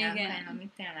volt ilyen Igen. könyv,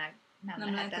 amit tényleg nem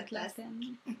Nem lehetett lehetett letenni.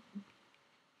 letenni.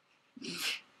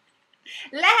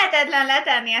 Lehetetlen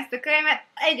letenni ezt a könyvet.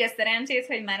 Egy a szerencsét,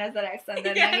 hogy már az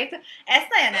Alexander megírta. Ezt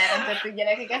nagyon elrontottuk,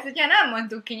 gyerekek. Ezt, hogyha nem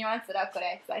mondtuk ki 8-szor, akkor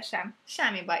egyszer sem.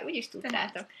 Semmi baj, úgyis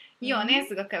tudtátok. Jó,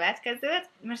 nézzük a következőt.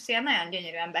 Most ilyen nagyon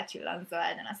gyönyörűen becsillan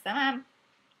zölden a szemem.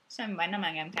 Semmi baj, nem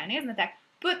engem kell néznetek.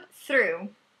 Put through.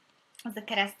 Az a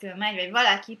keresztül megy, vagy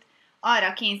valakit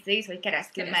arra kényszerít, hogy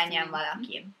keresztül menjen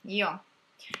valaki. Jó.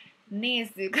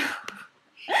 Nézzük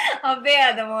a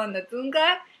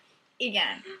példamondatunkat.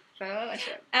 Igen.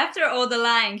 Felolvasom. After all the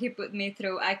lying he put me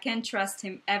through, I can't trust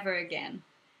him ever again.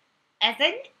 Ez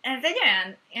egy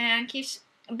olyan kis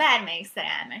bármelyik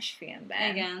szerelmes filmben.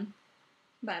 Igen.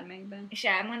 Bármelyikben. És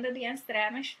elmondod ilyen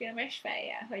szerelmes filmes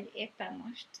fejjel, hogy éppen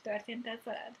most történt ez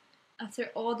veled?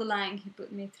 After all the lying he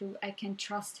put me through, I can't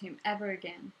trust him ever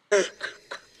again.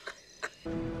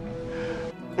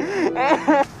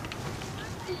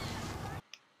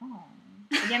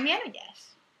 Ugye milyen ügyes?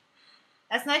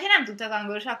 Azt mondja, ha nem tudtak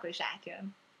angolul, akkor is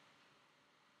átjön.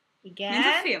 Igen. Mint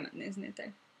a filmet néznétek.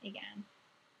 Igen.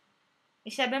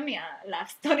 És ebben mi a love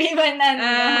story, vagy nem?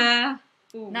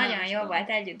 Nagyon jó volt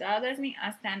együtt dolgozni,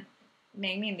 aztán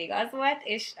még mindig az volt,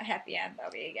 és a happy end a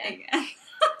vége. Igen.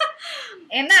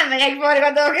 Én nem megyek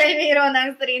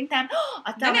forgatókönyvírónak szerintem.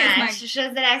 A De nézd meg. Tamás, és az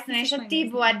Alexander, és a megnézni.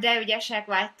 Tibor, de ügyesek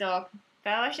vagytok.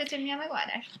 Felolvasod, hogy mi a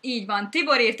megoldás? Így van.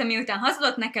 Tibor írta, miután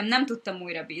hazudott nekem, nem tudtam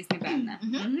újra bízni benne.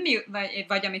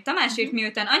 Vagy amit Tamás írt,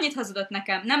 miután annyit hazudott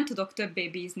nekem, nem tudok többé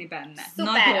bízni benne.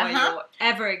 Szuper, Nagyon aha. jó.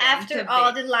 Ever again. After többé.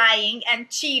 all the lying and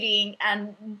cheating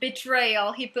and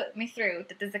betrayal he put me through.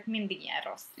 Tehát ezek mindig ilyen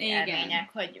rossz Igen. élmények,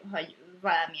 hogy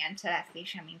valamilyen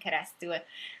cselekvésemin keresztül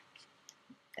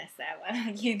teszel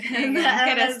valakit. Igen, Ez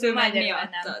keresztül megy magyarul nem.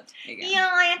 miattad. Igen.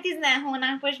 Jaj, a 10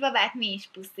 hónapos babát mi is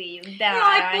puszíjuk, de Jaj,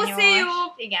 aranyos.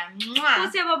 puszíjuk! Igen.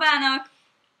 Puszi a babának!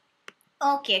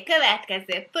 Oké,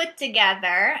 következő. Put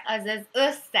together, azaz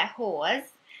összehoz.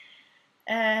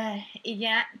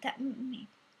 Igen, te mi?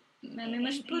 Mert mi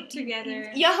most put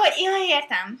together. Ja,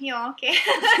 értem. Jó, oké.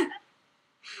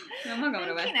 Ja,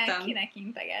 magamra vettem. Kinek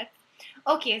integet?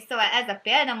 Oké, szóval ez a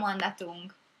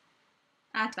példamondatunk.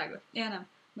 Átvágott. Ja, nem.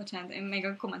 Bocsánat, én még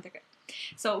a kommenteket.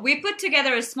 So, we put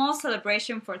together a small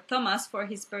celebration for Thomas for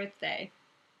his birthday.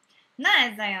 Na,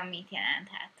 ez olyan mit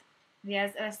jelenthet? Ugye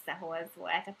az összehoz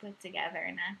volt a put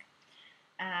together-nek.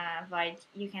 Vagy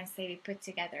you can say we put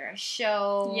together a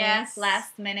show. Yes.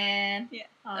 Last minute. Yeah.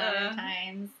 Other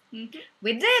times. Mhm.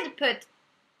 We did put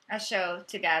a show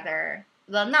together.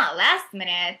 Well, not last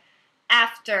minute.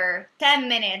 After 10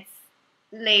 minutes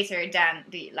later than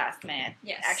the last minute.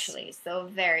 Yes. Actually. So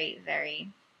very, very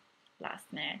last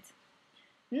minute.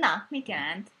 Na, mit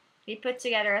jelent? We put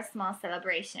together a small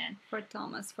celebration. For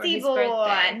Thomas, for his Tibor,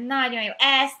 birthday. nagyon jó.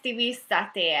 Eszti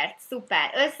visszatért.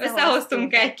 Szuper.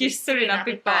 Összehoztunk egy kis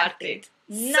szülinapi partit.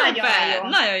 Nagyon Szuper, jó.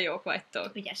 nagyon jók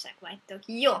vagytok. Ügyesek vagytok.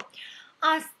 Jó.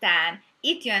 Aztán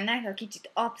itt jönnek a kicsit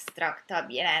absztraktabb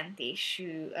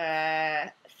jelentésű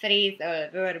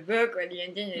phrasal-verbök, vagy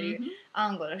ilyen gyönyörű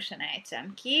angolosan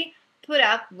ejtsem ki. Put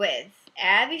up with.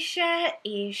 Elvisel,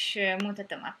 és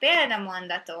mutatom a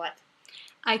példamondatot.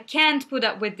 I can't put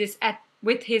up with this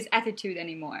with his attitude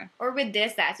anymore. Or with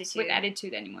this attitude. With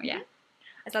attitude anymore, yeah.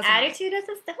 Az Doesn't matter. attitude-ot,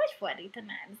 azt te hogy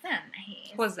fordítanád? Ez nem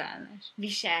nehéz. Hozzáállás.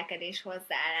 Viselkedés,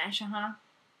 hozzáállás, aha.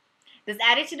 De az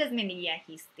attitude az mindig ilyen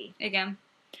hiszti. Igen.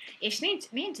 És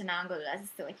nincsen angolul az a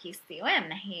szó, hogy hiszti. Olyan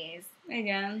nehéz.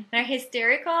 Igen. Mert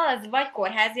hysterical az vagy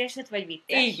kórházi eset, vagy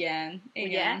vicces. Igen.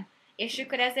 Ugye? És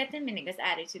akkor ezért én mindig az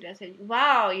attitude-ot, hogy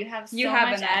wow, you have so You have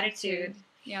much an attitude.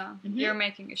 Yeah. Mhm. You're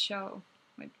making a show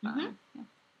with mine. Mhm. Yeah.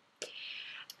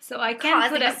 So I can't put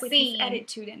Causing a up with his scene.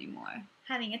 attitude anymore.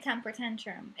 Having a temper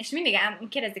tantrum. És mindig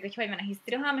kérdezik, hogy van a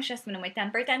hisztiroham, és azt mondom, hogy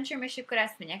temper tantrum, és akkor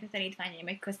azt mondják a tanítványaim,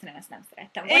 hogy köszönöm, ezt nem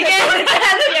szerettem volna. Igen.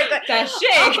 Tehát, hogy akkor, Tessék!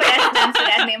 akkor ezt nem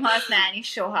szeretném használni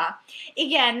soha.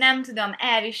 Igen, nem tudom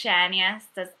elviselni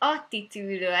ezt az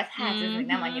attitűdöt, hát ez még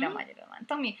nem annyira magyarul van.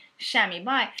 Tomi, semmi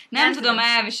baj. Nem tudom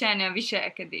elviselni a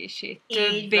viselkedését.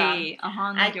 Így Többé. van.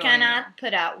 Aha, I nagyon cannot jó.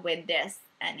 put up with this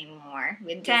anymore.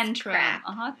 With this Tantrum. crap.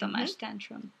 Aha, Tamás,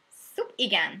 tantrum.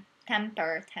 Igen.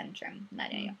 Temper tantrum.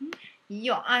 Nagyon jó. Mhm.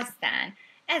 Jó, aztán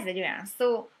ez egy olyan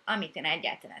szó, amit én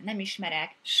egyáltalán nem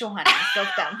ismerek, soha nem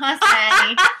szoktam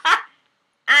használni.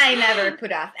 I never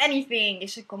put off anything,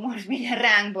 és akkor most mindjárt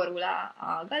ránk borul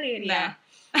a galéria. Ne.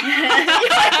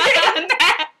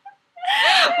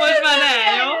 Most már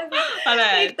ne, jó? Ha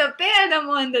lehet. Itt a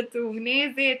példamondatunk,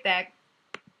 nézzétek.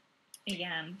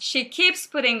 Igen. She keeps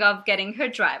putting off getting her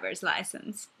driver's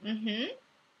license. Uh-huh.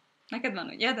 Neked van,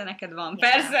 ugye? De neked van.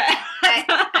 Yeah. Persze.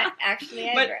 Actually,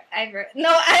 But- no,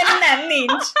 nem,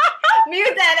 nincs.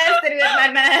 Miután Eszterült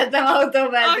már mehettem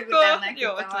autóba, ezek Akkor után meg jó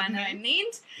tudtam volna, tudni. hogy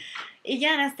nincs.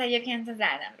 Igen, ezt egyébként az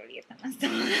Ádámról írtam ezt a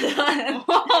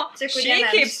mondatot. Csak ugye She nem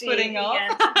keeps she, putting off.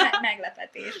 igen,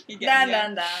 meglepetés. Igen,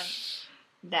 Dan. igen.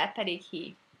 De pedig he.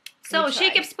 So, Úgyhogy.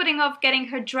 she keeps putting off getting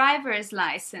her driver's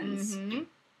license. Mhm.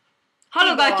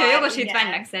 Halogatja a Tibor, jogosítvány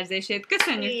igen. megszerzését.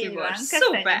 Köszönjük, Így Tibor. van,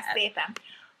 köszönjük Szuper. szépen.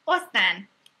 Aztán,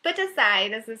 put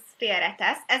aside, ez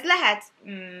félretesz. Ez lehet,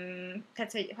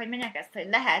 tehát hogy mondják ezt, hogy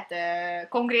lehet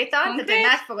konkrétan, Konkrét? tehát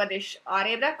hogy megfogad és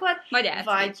arrébb rakod, Vagy átvitt.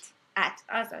 vagy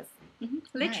azaz. Mhm.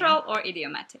 Literal or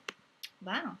idiomatic.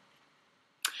 Wow.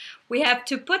 We have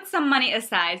to put some money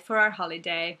aside for our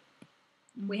holiday.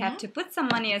 We Mhm. have to put some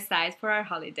money aside for our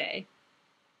holiday.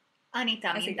 Anita,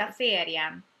 Ez mint igaz. a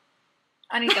férjem.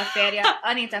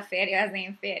 Anita férje az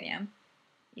én férjem.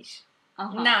 Is.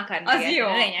 Aha. Ne akar Az megérteni,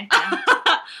 jó. lényegtelen.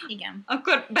 Igen.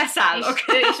 Akkor beszállok. És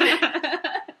ő is.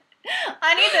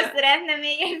 Anita szeretne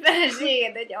még egy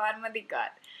feleséged, egy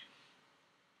harmadikat.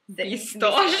 De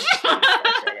Biztos. biztos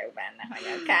vagyok benne, hogy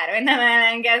a Károly nem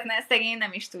elengedne, szegény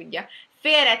nem is tudja.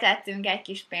 Félretettünk egy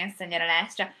kis pénzt a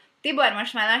nyaralásra. Tibor,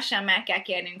 most már lassan meg kell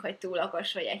kérnünk, hogy túl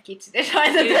okos vagy egy kicsit, és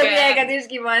hagyd a Igen. többieket is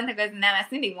kivontakozni. Nem,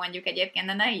 ezt mindig mondjuk egyébként,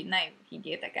 de ne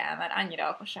higgyétek el, mert annyira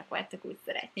okosak vagytok, úgy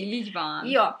szeretjük. Így van.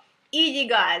 Jó, így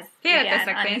igaz. Félreteszek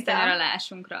Igen, pénzt a Anita.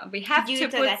 nyaralásunkra. We have to put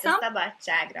Gyűjtöget a some...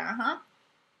 szabadságra, aha.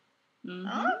 Mhm.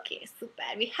 Oké,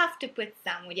 szuper. We have to put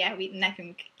some, ugye, hogy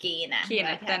nekünk kéne. Kéne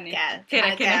vagy hát tenni. kell. Félre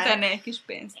Hát kéne kell. tenni egy kis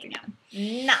pénzt. Igen.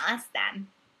 Na,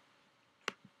 aztán.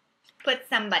 Put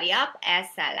somebody up,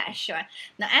 elszállással.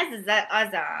 Na ez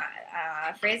az a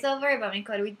phrasal verb,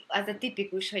 amikor úgy, az a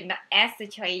tipikus, hogy na ezt,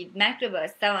 hogyha így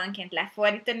megpróbálsz szavanként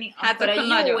lefordítani, Hát akkor a akkor jó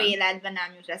nagyon életben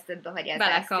nem jut eszedbe, hogy ez ezt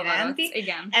Belekavarodsz. jelenti.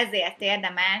 Igen. Ezért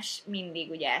érdemes mindig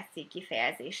ugye ezt így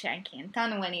kifejezésenként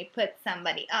tanulni. Put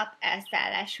somebody up,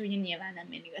 elszállás, ugye nyilván nem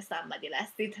mindig a somebody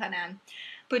lesz itt, hanem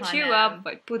Put you hanem- up,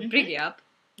 vagy put Mhm. Briggy up.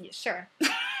 yeah, sure.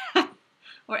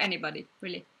 Or anybody,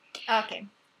 really. Okay.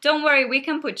 Don't worry, we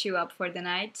can put you up for the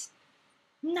night.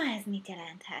 Na, ez mit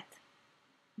jelenthet?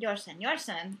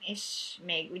 Gyorsan, és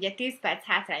még ugye 10 perc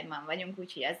hátrányban vagyunk,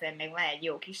 úgyhogy azért még van egy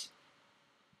jó kis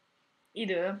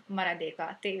idő maradék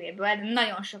a tévéből, de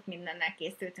nagyon sok mindennel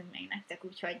készültünk még nektek,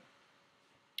 úgyhogy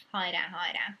hajrá!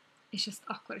 És ezt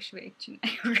akkor is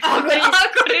végigcsináljuk. Akkor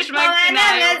is. is Ha már nem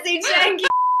megcsináljuk. lesz itt senki,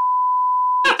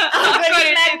 akkor is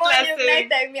itt megmondjuk leszünk.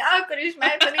 nektek, mi akkor is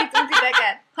megtanítunk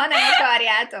titeket, ha nem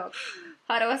akarjátok,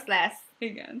 ha rossz lesz.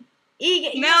 Igen.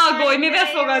 Igen, Ne jaj, aggódj, mi de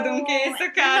befogadunk jó.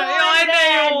 éjszakára. Jaj, Jaj,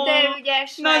 de jó. De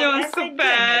ügyes vagy, Nagyon ez egy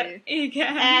szuper. gyönyörű.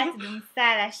 Igen. El tudunk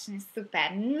szállásni,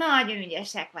 szuper, nagyon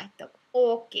ügyesek vagytok.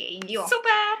 Oké, jó.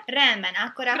 Szuper. Rendben,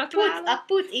 akkor Gratulálok. a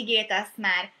put igét azt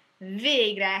már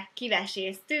végre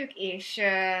kiveséztük, és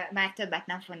már többet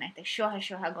nem fog nektek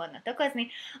soha gondot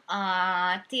okozni.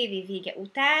 A tévé vége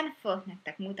után fogok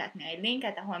nektek mutatni egy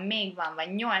linket, ahol még van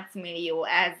vagy 8 millió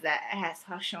ehhez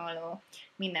hasonló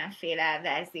mindenféle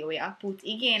verziója a put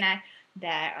igének,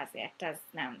 de azért az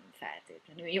nem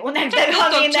feltétlenül jó nektek, ha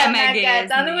Tudtok mindent meg kell csemegézni.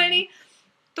 tanulni.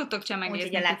 Tudtok csemegézni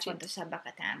Úgyhogy a kicsit.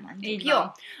 legfontosabbakat elmondjuk. Így Jó,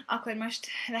 van. akkor most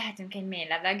vehetünk egy mély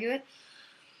levegőt.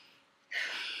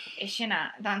 és jön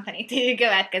a Dantani TV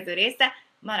következő része,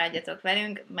 maradjatok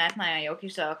velünk, mert nagyon jó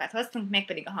kis dolgokat hoztunk,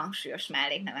 mégpedig a hangsúlyos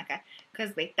mellékneveket.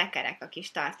 Közben itt tekerek a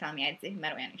kis tartalmi jegyzék,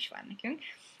 mert olyan is van nekünk.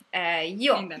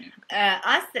 Jó,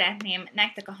 azt szeretném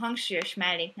nektek a hangsúlyos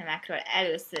melléknevekről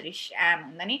először is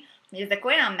elmondani, hogy ezek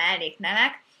olyan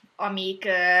melléknevek, amik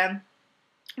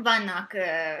vannak,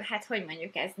 hát hogy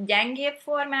mondjuk ez, gyengébb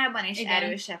formában és igen,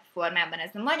 erősebb formában. Ez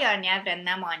a magyar nyelvre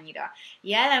nem annyira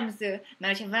jellemző,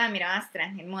 mert hogyha valamire azt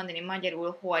szeretnéd mondani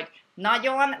magyarul, hogy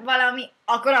nagyon valami,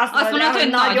 akkor azt mondod, hogy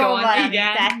nagyon valami.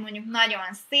 Igen. Tehát mondjuk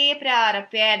nagyon szépre, arra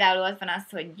például ott van az,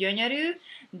 hogy gyönyörű,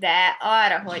 de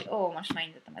arra, hogy most már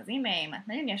indítottam az e-mailemet,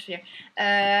 nagyon ügyes vagyok,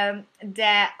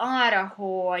 de arra,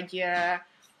 hogy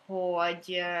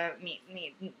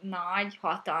nagy,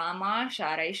 hatalmas,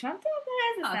 arra is van, de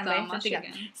ez hatalmas,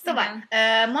 igen. Szóval,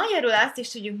 magyarul azt is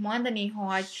tudjuk mondani,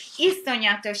 hogy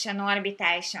iszonyatosan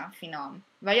orbitálisan finom.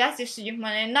 Vagy azt is tudjuk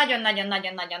mondani, hogy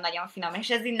nagyon-nagyon-nagyon-nagyon-nagyon finom, és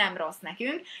ez így nem rossz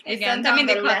nekünk. Igen, de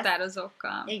mindig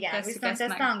határozókkal. Igen, viszont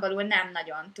ezt angolul nem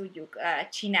nagyon tudjuk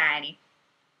csinálni.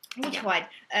 Úgyhogy,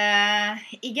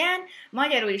 igen,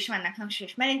 magyarul is vannak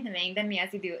hangsúlyos mellékneveink, de mi az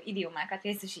idiomákat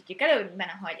részesítjük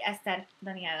előben, ahogy Eszter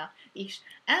Daniella is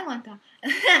elmondta.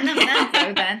 nem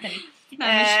fogok belenteni.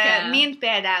 Nem is kell. Mint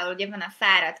például, ugye van a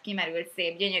fáradt, kimerült,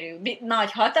 szép, gyönyörű,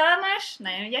 nagy, hatalmas,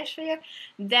 nagyon ügyes vagyok,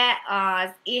 de az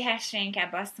éhesre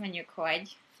inkább azt mondjuk, hogy...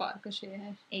 Farkas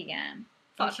éhes. Igen.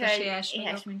 Farkas éhes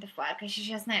éhes, mint a farkas, és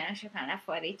ezt nagyon sokan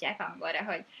lefordítják angolra,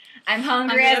 hogy I'm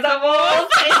hungry as a wolf,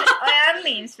 és olyan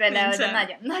nincs például, de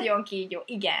nagyon, nagyon kígyó.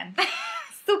 Igen.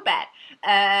 Szuper.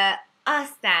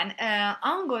 Aztán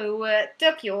angolul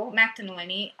tök jó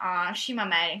megtanulni a sima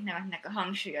mellékneveknek a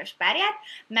hangsúlyos párját,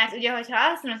 mert ugye,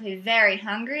 hogyha azt mondod, hogy very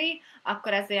hungry,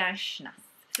 akkor az olyan snasz.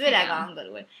 Főleg igen,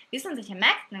 angolul. Viszont, hogyha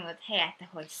megtanulod helyette,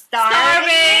 hogy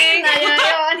starving! Nagyon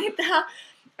jó, Anita!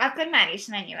 Akkor már is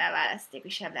mennyivel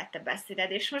választékosabb lett a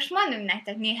beszéded. És most mondunk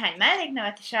nektek néhány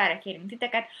melléknevet, és arra kérünk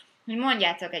titeket, hogy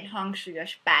mondjátok egy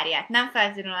hangsúlyos párját. Nem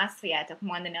feltétlenül azt fogjátok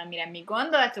mondani, amire mi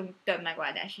gondoltunk, több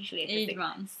megoldás is létezik. Így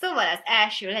van. Szóval az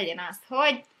első legyen az,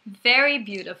 hogy... Very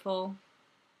beautiful.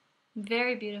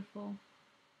 Very beautiful.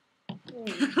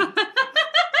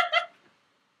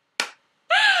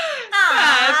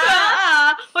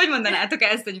 Hogy mondanátok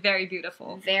ezt, hogy very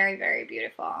beautiful? Very, very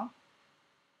beautiful.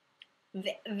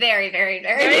 Very, very, very,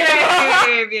 very, very,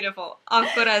 very beautiful.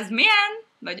 Akkor az milyen?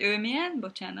 Vagy ő milyen?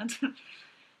 Bocsánat.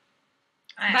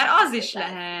 Bár az is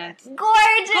lehet.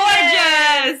 Gorgeous!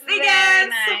 Gorgeous! Igen,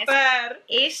 nice. szuper!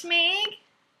 És még?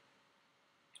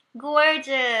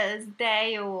 Gorgeous, de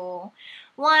jó.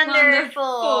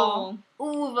 Wonderful.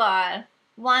 U-val.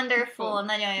 Wonderful,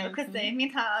 nagyon jó. Köszönjük,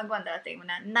 mintha gondolték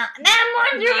volna. Nem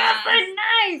mondjuk azt, hogy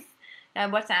nice! De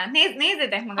bocsánat,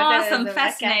 nézzétek meg az awesome, előzővel.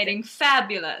 Fascinating,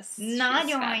 fabulous.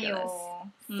 Nagyon fabulous.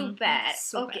 jó. Szuper.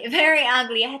 Okay. Very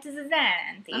ugly. Hát ez az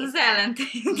ellentét. Az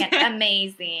ellentét. Igen,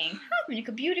 amazing. Hát mondjuk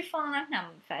a beautifulnak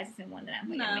nem feltétlenül mondanám,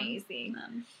 hogy nem, amazing.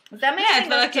 Nem. Az amazing lehet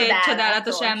valaki egy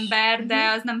csodálatos ember, de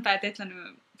az nem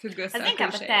feltétlenül függ össze az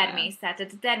inkább a természet, a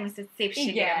természet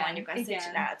szépségére mondjuk azt, hogy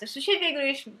csodálatos. Úgyhogy végül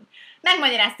is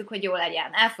megmagyaráztuk, hogy jó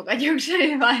legyen. Elfogadjuk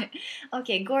semmivel.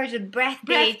 Oké, gorgeous,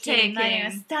 breathtaking,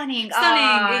 nagyon stunning.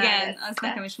 Stunning, igen, az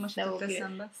nekem is most jutott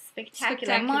eszembe.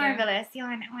 Spectacular, marvelous,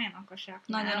 jaj, olyan okosak.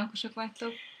 Nagyon okosak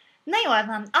vagytok. Na jól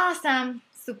van, awesome,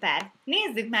 szuper.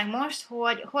 Nézzük meg most,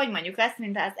 hogy mondjuk azt,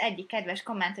 mint az egyik kedves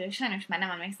kommentelő, sajnos már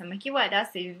nem emlékszem, hogy ki volt, de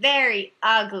azt, hogy very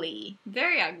ugly.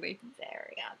 Very ugly.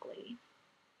 Very ugly.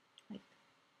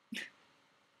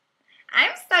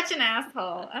 I'm such an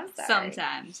asshole. I'm sorry.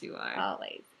 Sometimes you are.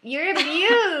 Always. You're a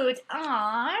beaut.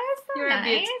 Aw, that's so You're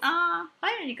nice. a beaut.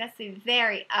 Vagy mondjuk azt, hogy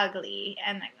very ugly.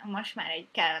 Ennek most már egy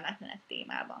kellemetlen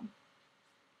témában.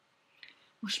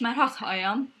 Most már hadd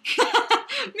halljam.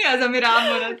 Mi az, ami rám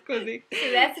vonatkozik?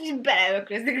 Lehet, hogy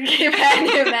beleökrözik a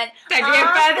képernyőben. Te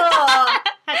géped?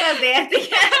 Hát azért,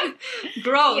 igen.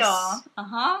 Gross. Jó.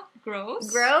 Aha, gross.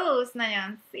 Gross,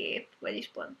 nagyon szép. Vagyis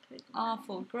pont. Hogy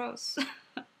awful, gross.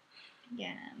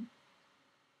 Igen.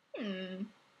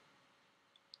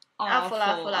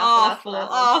 Awful.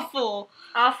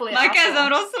 Már kezdem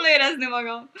rosszul érezni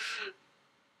magam.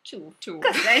 Csú.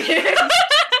 Köszönjük.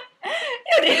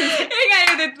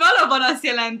 Igen, Judit, valóban azt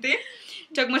jelenti.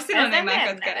 Csak most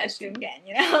szinonimákat keresünk.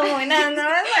 Ennyire. Amúgy nem.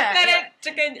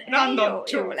 Csak egy random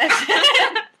csú. Jó lesz.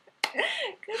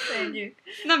 Köszönjük.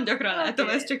 Nem gyakran látom,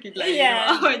 ez csak így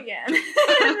leírva. Igen.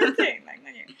 Tényleg,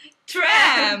 nagyon.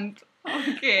 Tramp.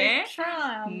 Oké.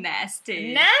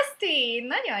 Nasty.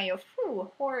 Nagyon jó.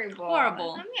 Fú, horrible. Horrible.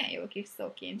 Na, milyen jó kis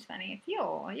szókincs van itt.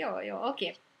 Jó.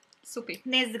 Oké. Szupi.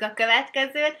 Nézzük a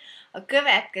következőt. A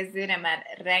következőre már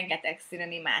rengeteg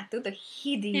szinonimát tud. A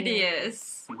hideous. Hideous.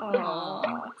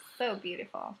 Oh, so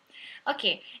beautiful.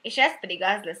 Oké, és ez pedig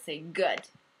az lesz, hogy good.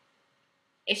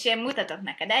 És én mutatok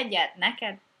neked egyet,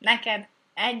 neked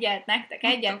egyet, nektek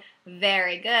egyet.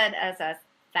 Very good, azaz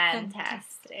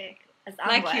fantastic. Az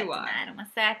angol tanárom, a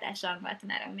szertás angol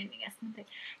tanárom mindig ezt mondta, hogy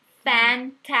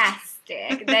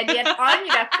fantastic. De egy ilyen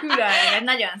annyira különleges,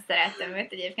 nagyon szerettem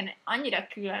őt egyébként, annyira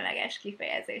különleges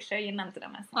kifejezés, hogy én nem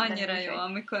tudom ezt mondani. Annyira jó,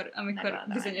 amikor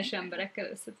bizonyos emberekkel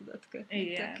össze tudod kötni.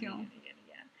 Igen, Tök jó. igen.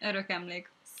 Örök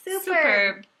emlék.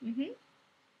 Superb!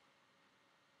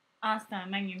 Aztán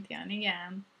megint jön,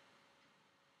 igen.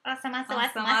 Awesome.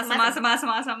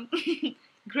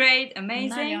 Great, amazing.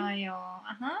 Nagyon jó.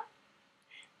 Aha.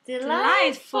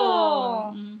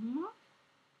 Delightful.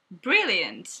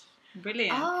 Brilliant.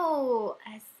 Oh,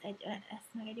 ezt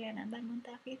meg egy olyan ember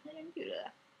mondta, akit nagyon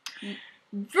gyűlölök.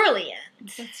 Brilliant.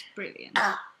 That's brilliant.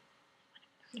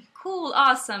 Cool,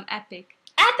 awesome, epic.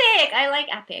 Epic! I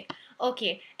like epic.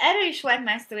 Oké, erről is volt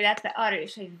már szó, illetve arról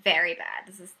is, hogy very bad.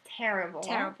 This is terrible.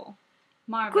 Terrible.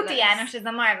 Marvelous. Kuti János, ez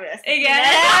a marvelous. Igen.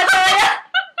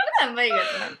 Nem baj,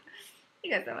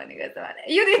 igaza van.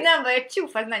 Judit nem baj, a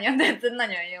csúf az nagyon tetszett,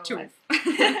 nagyon jó Csúf. volt.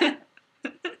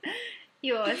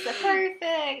 Jó, so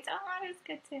perfect. Oh, that's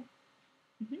good too.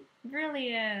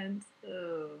 Brilliant.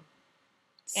 Ooh.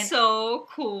 So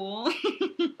cool.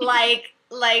 Like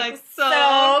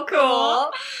so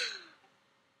cool.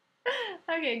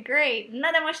 Okay, great.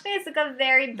 Na de most nézzük a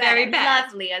very bad. Very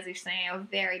bad. Lovely, az is nagyon jó.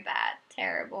 Very bad.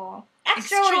 Terrible.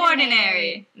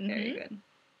 Extraordinary. Very good.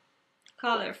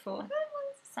 Colorful.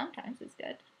 Sometimes it's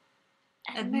good.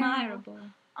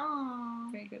 Admirable. Oh.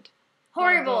 Very good.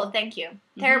 Horrible, thank you.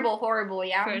 Terrible, horrible,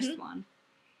 yeah. First one.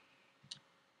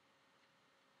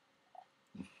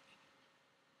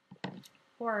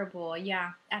 Horrible,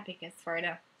 yeah. Epic is for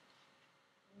the...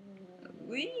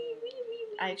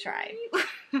 I tried.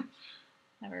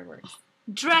 Never works.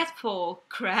 Dreadful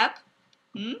crap.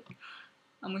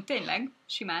 Amúgy tényleg,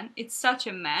 simán. It's such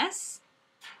a mess.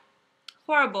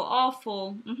 Horrible,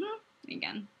 awful.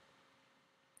 Igen.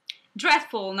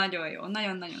 Dreadful, nagyon jó.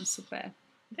 Nagyon-nagyon szuper.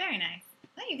 Very nice.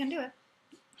 Oh, you can do it.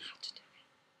 How to do it?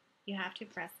 You have to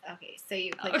press... Okay, so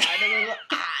you click out the little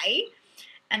I.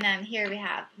 And then here we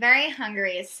have very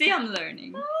hungry. See, I'm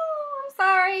learning. Oh, I'm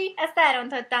sorry. Ezt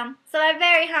elrontottam. Szóval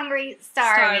very hungry,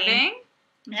 starving.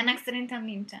 Ennek szerintem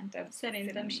nincsen több.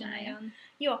 Szerintem sem nagyon.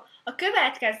 Jó, a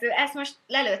következő, ezt most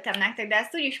lelőttem nektek, de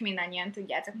ezt úgyis mindannyian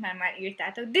tudjátok, mert már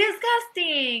írtátok.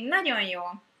 Disgusting! Nagyon jó.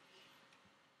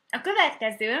 A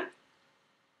következő,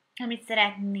 amit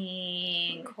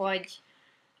szeretnénk, hogy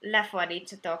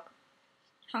lefordítsatok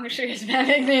hangsúlyosban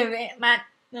végnézni, már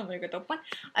nem vagyok a toppon,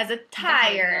 az a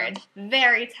tired.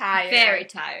 Very tired. Very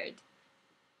tired.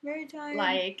 Very tired.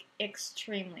 Like,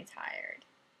 extremely tired.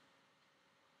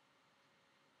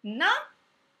 Na?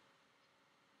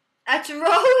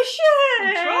 Atrocious!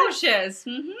 Atrocious.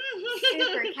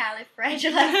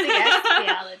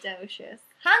 Supercalifragilisticexpialidocious.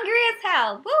 Hungry as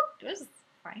hell. Whoop! This is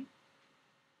fine.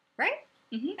 Right?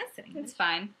 That's it. It's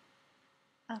fine.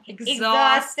 Okay.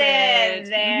 Exhausted.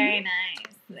 Very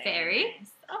nice. Very?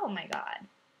 Nice. Oh my god.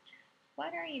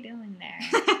 What are you doing there?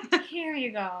 Here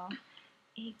you go.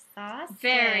 Exhausted.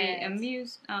 Very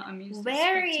amused. Amused.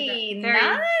 Very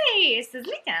nice. Ez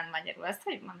mit jelent magyarul? Azt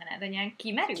hogy mondanád, hogy ilyen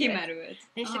kimerült? Kimerült.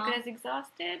 És akkor az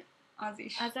exhausted? Az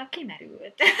is. Az a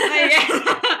kimerült. Igen.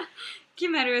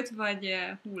 Kimerült vagy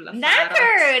hullafáradt.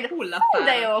 Knackered! Hullafáradt. Hú,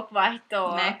 de jók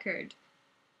vagytok. Knackered.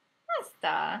 Azt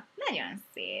a... Nagyon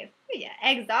szép. Ugye,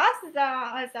 exhaust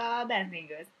az a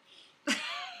benzingőz.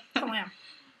 Komolyan.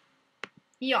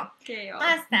 Jó. Okay, jó.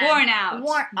 Aztán... Worn out.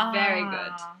 Very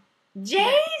good.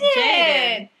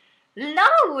 Jaded!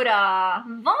 Laura!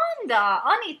 Vanda!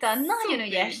 Anita! Nagyon Szuper.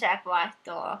 ügyesek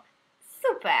vagytok.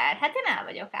 Szuper! Hát én el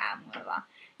vagyok ámulva.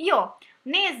 Jó,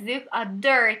 nézzük a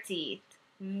dirty-t.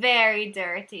 Very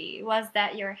dirty. Was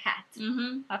that your hat?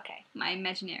 Okay. My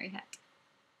imaginary hat.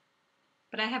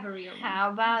 But I have a real one. How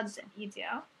about... You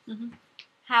do?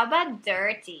 How about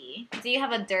dirty? Do you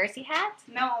have a dirty hat?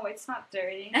 No, it's not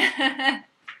dirty.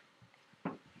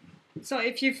 So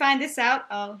if you find this out,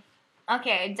 I'll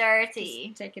Okay, dirty.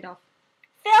 just take it off.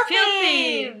 Filthy!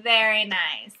 Filthy! Very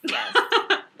nice. Yes.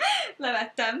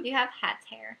 Levettem. You have hat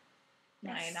hair.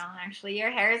 No, Yes. you don't actually.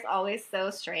 Your hair is always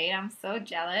so straight. I'm so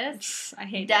jealous. I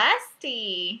hate it.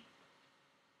 Dusty.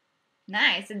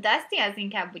 Nice. A dusty az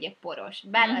inkább ugye poros.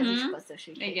 Bár az is koszos,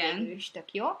 úgyhogy Igen. végül is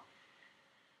tök jó.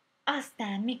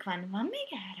 Aztán mik van? Van még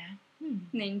erre?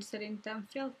 Nincs szerintem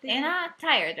filthy. Én a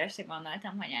tiredre se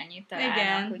gondoltam, hogy ennyit találnak.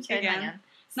 Igen, Úgyhogy igen. nagyon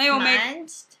Na jó, még- smudged.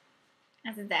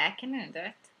 Ez az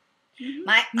elkenődött.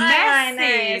 My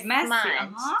eyeliner is Messy,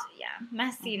 smudged. aha. Yeah,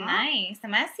 messy, Aha. nice. A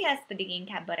messy az pedig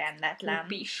inkább a rendetlen.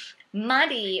 Pis.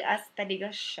 Muddy az pedig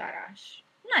a saras.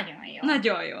 Nagyon jó.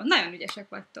 Nagyon jó, nagyon ügyesek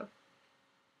vagytok.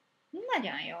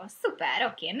 Nagyon jó, szuper,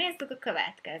 oké, nézzük a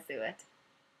következőt.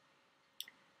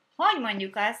 Hogy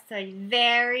mondjuk azt, hogy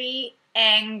very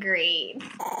angry.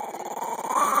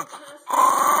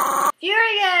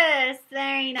 Furious,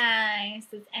 very nice.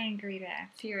 Az angry-re.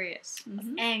 Furious.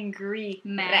 Angry.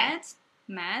 Mad.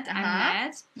 Mad. I'm Aha.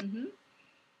 mad.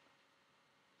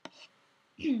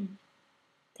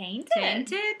 Tainted?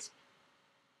 Tainted.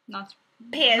 Not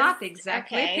Pissed. Not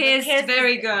exactly. Okay, Pissed,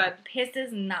 very good. Pissed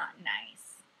is not nice.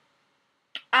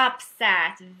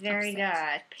 Upset, very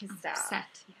Upset. good. Pissed off.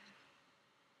 Upset.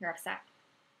 You're upset.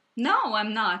 No,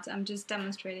 I'm not. I'm just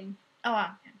demonstrating. Oh,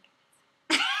 well.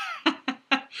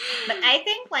 But I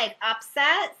think like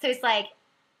upset, so it's like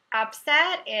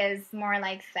upset is more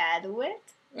like fed with,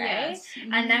 right? Yes.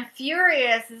 And then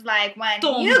furious is like when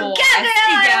Tomboy. you get it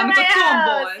out Igen, of my amikor house.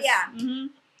 tomboys.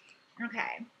 Yeah.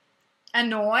 Okay.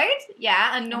 Annoyed?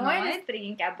 Yeah, annoyed Annoyed. ez pedig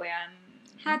inkább olyan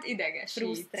Hát idegesít.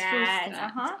 frusztrált.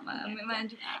 Aha.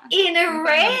 Enraged.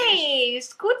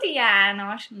 Enraged! Kuti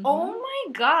János! Oh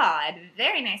my god!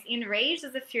 Very nice. Enraged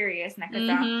az a Furiousnek az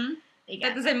a... Igen.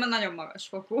 Tehát ez egy nagyon magas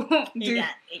fokú. Igen.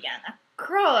 A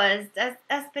crossed,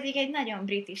 az pedig egy nagyon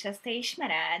britis, azt te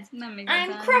ismered? Nem igazán.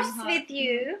 I'm cross with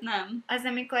you. Nem. Az,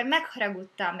 amikor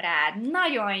megharagudtam rád.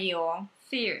 Nagyon jó.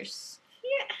 Fierce.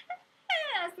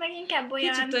 Az meg inkább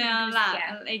olyan... Kicsit olyan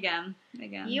büszke. igen.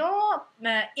 Jó,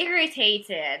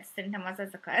 irritated. Szerintem az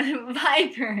azok a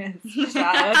vipers.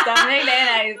 Hallottam még, de én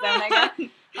elhiszem meg.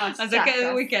 Az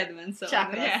a új kedvencem.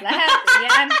 Csak ugye? rossz lehet,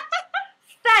 igen.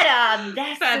 Fed up,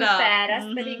 de Fed up. szuper.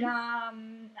 Az pedig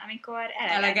amikor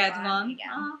eleged van.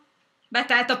 Igen.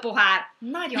 Betelt a pohár.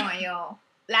 Nagyon jó.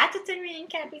 Látod, hogy mi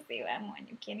inkább izével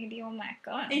mondjuk ilyen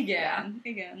idiomákkal? Igen.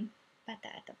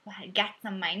 Betelt a pohár. Gets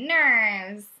on my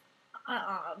nerves.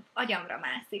 A agyamra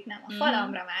mászik, nem a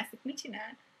falamra mászik. Mit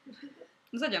csinál?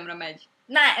 Az agyamra megy.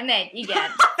 Megy,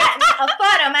 igen. A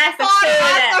falra mászok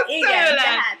tőle. Igen,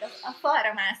 tehát a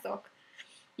falra mászok.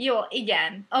 Jó,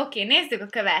 igen. Oké, nézzük a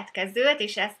következőt,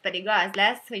 és ez pedig az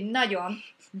lesz, hogy nagyon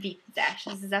vicces.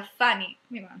 Ez a funny.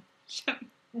 Mi van?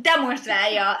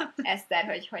 Demonstrálja Eszter,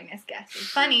 hogy néz ki ez.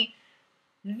 Funny,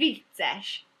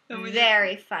 vicces.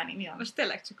 Very funny. Mi van? Most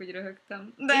tényleg csak úgy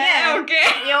röhögtem. De oké.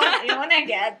 Jó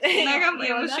neked. Nekem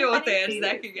én most jót funny érzek,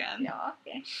 feelings. igen. Jó,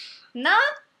 oké. Na,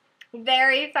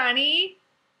 very funny.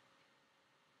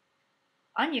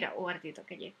 Annyira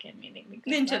ordítok egyébként mindig.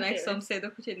 miközben Nincsenek tényleg.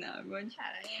 szomszédok, úgyhogy ne aggódj.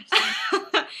 Hála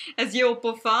Istennek. Ez jó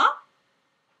pofa.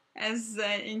 Ez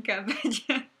inkább egy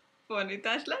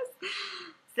fordítás lesz.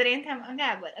 Szerintem a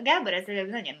Gábor az előbb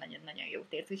nagyon-nagyon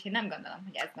jót ért, úgyhogy nem gondolom,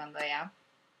 hogy ezt gondolja.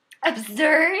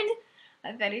 Absurd!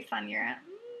 A very funny.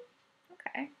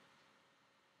 Okay.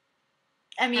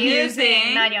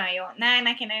 Amusing. Nagyon jó.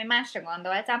 Nekem én másra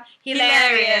gondoltam.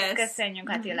 Hilarious. Köszönjük,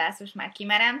 Attilás, most már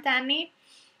kimerem tenni.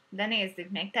 De nézzük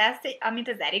még. Te ezt, amit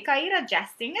az Erika ír, a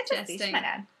Jestinget, ezt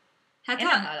ismered? Hát én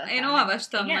még.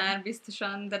 olvastam Igen? már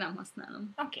biztosan, de nem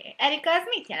használom. Oké. Erika, az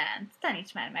mit jelent?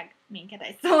 Taníts már meg minket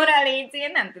egy szóra, légy.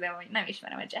 Én nem tudom, hogy nem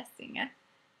ismerem a Jestinget.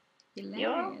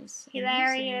 Hilarious.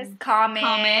 Hilarious.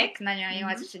 Comic. Nagyon jó,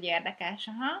 Mhm. az is egy érdekes.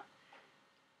 Aha.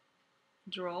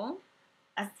 Draw.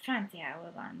 Az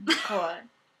franciául van. Call.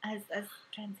 Az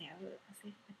franciául.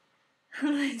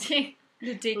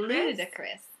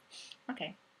 Ludicrous.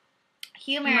 Oké.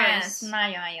 Humorous.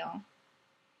 Nagyon jó.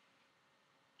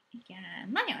 Igen,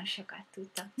 nagyon sokat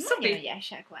tudtak. Szupi. Nagyon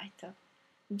ügyesek vagytok.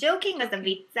 Joking az a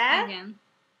vicces. Igen.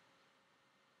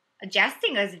 A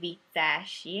jesting az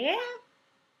vicces, yeah?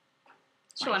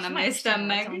 Soha nem Majd néztem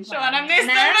meg. csináltunk Soha nem valamit.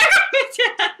 néztem Nem? meg, mit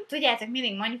jelent. Tudjátok,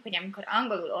 mindig mondjuk, hogy amikor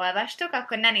angolul olvastok,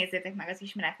 akkor ne nézzétek meg az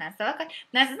ismeretlen szavakat,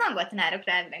 mert ez az angol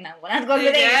tanárokra elvileg nem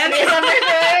vonatkozik, de én is Igen. nézem meg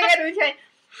őket, úgyhogy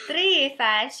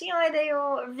tréfás, jaj, de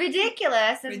jó,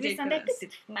 ridiculous, ez viszont egy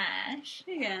picit más.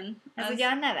 Igen. Ez ugye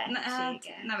a nevetséges.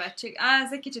 Hát, nevetség.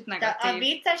 Ez egy kicsit De a negatív.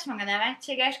 vicces meg a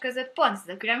nevetséges között pont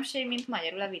ez a különbség, mint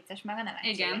magyarul a vicces meg a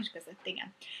nevetséges Igen. között,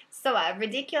 igen. Szóval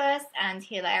ridiculous and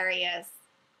hilarious,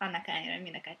 annak ellenére, hogy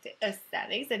mind a kettő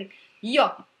összevégződik. Jó!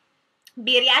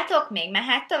 Bírjátok még?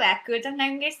 Mehet tovább? Küldtek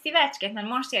nekünk egy szívecskét, mert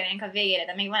most érnénk a végére,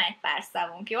 de még van egy pár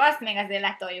szavunk. Jó, azt még azért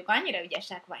letoljuk, annyira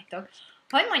ügyesek vagytok.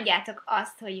 Hogy mondjátok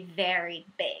azt, hogy very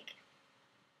big?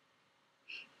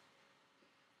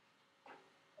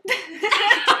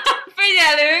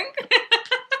 Figyelünk!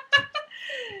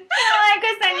 Jaj,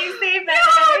 köszönjük szépen!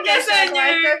 Jó, ügyesek köszönjük!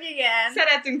 vagytok, igen.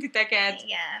 Szeretünk titeket!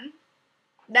 Igen.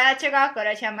 De csak akkor,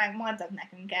 hogyha megmondtok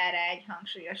nekünk erre egy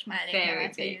hangsúlyos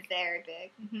melléknevet, Very big. hogy very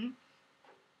big.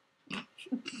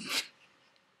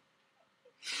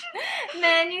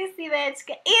 Mennyű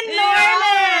szívecske.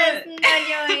 Enormous!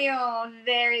 Nagyon jó.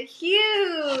 Very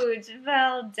huge.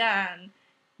 Well done.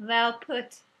 Well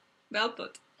put. Well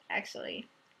put. Actually.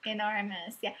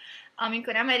 Enormous. Yeah.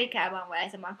 Amikor Amerikában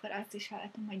voltam, akkor azt is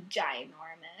hallottam, hogy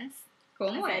ginormous.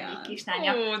 Komolyan? Az egyik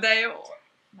kislánya. Ó, de jó.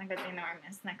 Meg az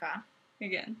enormousnak a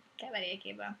Igen.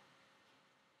 keverékéből.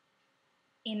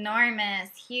 Enormous,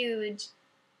 huge,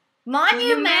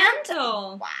 monumental.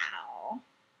 Wow.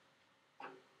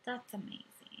 That's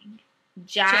amazing.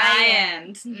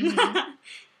 Giant. Mhm.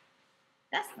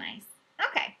 That's nice.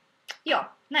 Okay. Jó,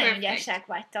 nagyon Perfect. ügyesek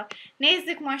vagytok.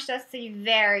 Nézzük most azt, hogy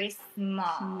very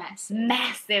small. Massive.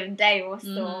 Massive, de jó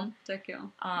szó. Tök jó.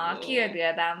 A Ó. Kill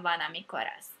Bill-ben van, amikor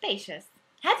a spacious.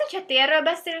 Hát, hogyha térről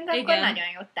beszélünk, akkor Igen. nagyon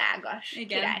jó tágas.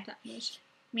 Igen. Király. tágas.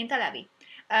 Mint a Levi.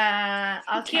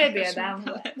 A Kill Bill-ben Tágas,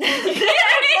 volt.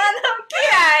 Mondom,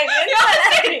 király, mint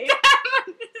a Levi.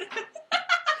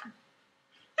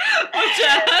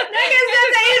 Bocsánat. Ne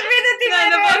kezded el ismételni, Nem,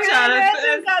 de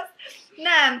bocsánat.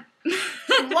 Nem.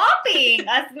 Whopping,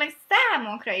 az meg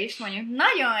számokra is mondjuk.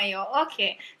 Nagyon jó,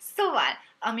 oké. Szóval,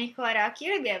 amikor a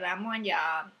Kill Bill-ben mondja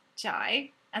a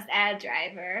csaj, az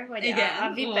L-driver, vagy Igen. a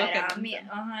vipera, Ó, mi,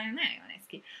 nagyon jól néz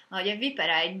ki, hogy a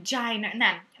vipera egy giant,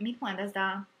 nem, mit mond az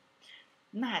a,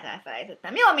 na hát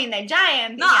elfelejtettem. Jó, mindegy,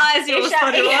 giant. Na, igen. ez jó És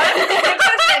sztori igen. volt.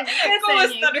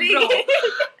 Köszönjük, Jó sztori, bro. Bri.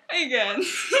 Igen.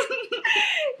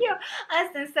 Jó,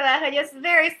 aztán szóval, hogy ez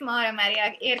very small,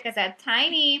 már érkezett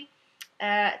Tiny,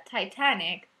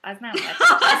 Titanic, az nem lett.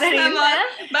 Azt nem Szerintem.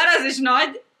 van. Bár az is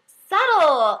nagy.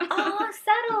 Subtle!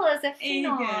 Subtle, az a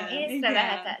finom. Igen,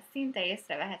 Észrevehetetlen, szinte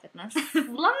észrevehetetlen.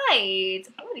 Slide!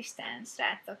 Úristen,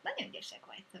 srácok, nagyon ügyesek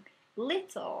vagytok.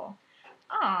 Little.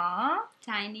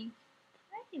 Tiny.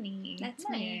 Tiny. That's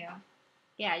Nagyon me. jó.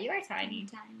 Yeah, you are tiny.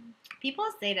 Tiny. People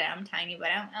say that I'm tiny, but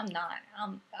I'm not.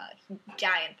 I'm a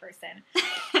giant person.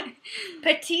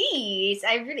 Petite.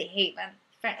 I really hate when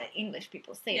English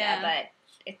people say that, Yeah.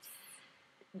 but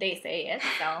they say it,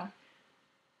 so.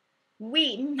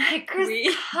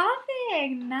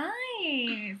 Microscopic.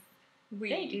 Nice.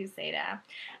 They do say that.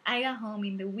 I got home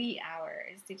in the wee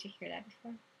hours. Did you hear that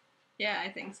before? Yeah, I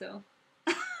think so.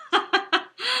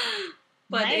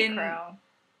 But Micro.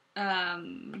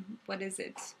 what is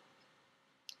it?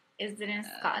 Is it in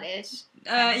Scottish?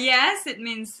 Yes, it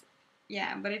means,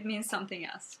 yeah, but it means something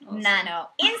else. Also. Nano.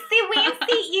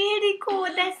 Inci-winci, Ildikó,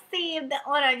 de szép, de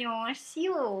aranyos.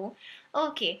 Jó.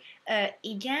 Oké.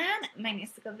 Igen,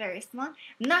 megnéztük a very small.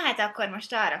 Na hát akkor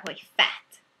most arra, hogy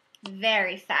fat.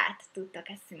 Very fat.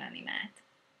 Tudtok-e szinonimát?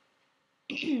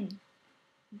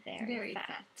 Very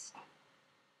fat.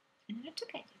 Én erre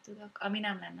csak egyet tudok, ami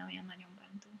nem lenne olyan nagyon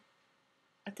bántó.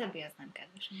 A többi az nem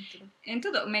kedves, amit tudok. Én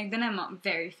tudok még, de nem a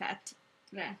very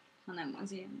fat-re, hanem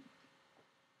az ilyen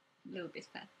little bit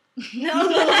fat. No,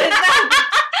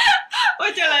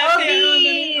 Hogyha lehet ilyen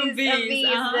mondani?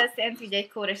 obese, aha. de azt jelenti, hogy egy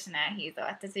kórosan elhízott.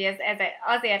 Tehát, hogy ez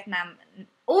azért nem...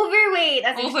 Overweight,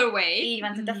 az Overweight. is így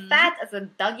van. Tehát Mhm. a fat, az a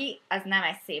dagi, az nem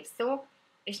egy szép szó,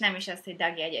 és nem is az, hogy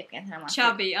dagi egyébként, hanem az,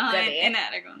 Chubby, hogy én gövér.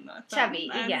 erre gondoltam.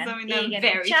 Chubby, Ez igen. az, ami nem igen.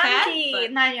 very Chunky, fat, but...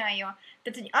 nagyon jó.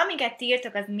 Tehát, hogy amiket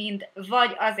írtok, az mind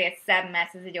vagy azért szebb,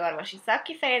 mert ez egy orvosi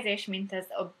szakkifejezés, mint az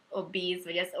obese,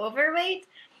 vagy az overweight,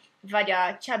 vagy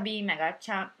a chubby, meg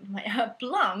vagy a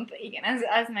plump, igen,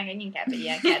 az meg inkább egy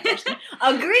ilyen kedves.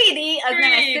 A greedy, az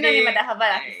nem egy Greedy. szinonima, de ha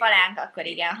valaki falánk, akkor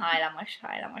igen,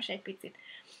 hajlamos egy picit.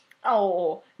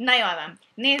 Ó, na jól van.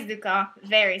 Nézzük a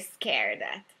very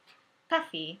scared-et.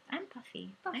 Puffy. I'm puffy.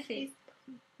 Puffy.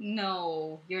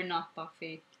 No, you're not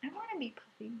puffy. I wanna be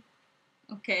puffy.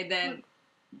 Okay, then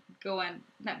go and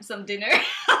have some dinner.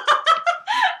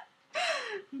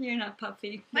 You're not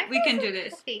puffy. My We can face do is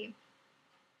this. puffy.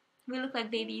 We look like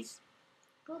babies.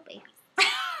 Little babies.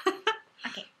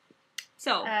 Okay.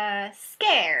 So,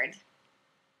 Scared.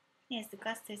 Nézzük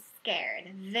azt, hogy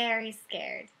scared. Very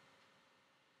scared.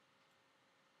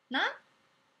 Na?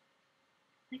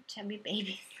 Like chubby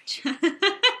babies.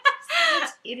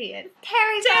 Such idiot.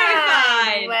 Terrified.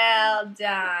 Terrified. Well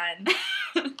done.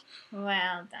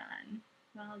 Well done.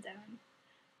 Well done.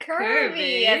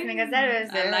 Curvy. Ez még az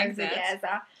előző. I like az ugye that. ez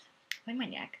a... Hogy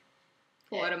mondják?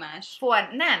 formás.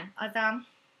 Nem, az a...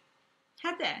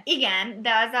 Hát de. Igen,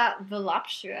 de az a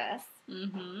voluptuous.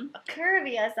 Mhm. A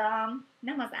curvy az a...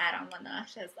 Nem az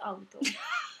áramvonalas, ez autó.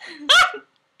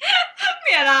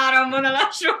 Milyen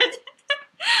áramvonalas vagy?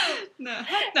 Na,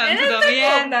 hát nem tudom,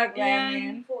 ilyen...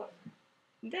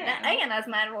 De. De, igen, az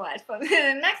már volt.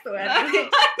 Megszólalt.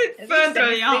 Ez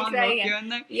Föntről Isten ilyen szikra, hangok igen.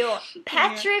 jönnek. Jó.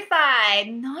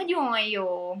 Petrified. Nagyon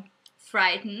jó.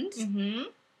 Frightened. Uh-huh.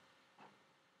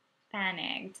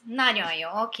 Panicked. Nagyon jó.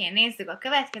 Oké, nézzük a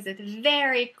következőt.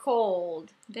 Very cold.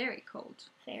 Very cold.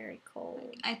 Very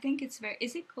cold. I think it's very...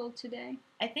 Is it cold today?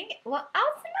 I think, well,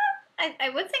 I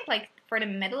would think like for the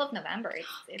middle of November.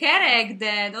 It's Kerek,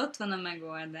 de ott van a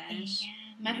megoldás.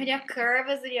 Igen. Mert hogy a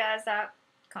curve az ugye az a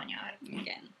kanyar.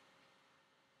 Igen.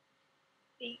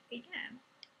 Igen?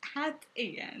 Hát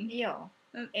igen. Jó.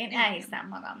 Én Igen. elhiszem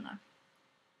magamnak.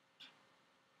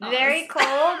 Az. Very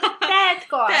cold, telt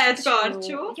karcsú. Telt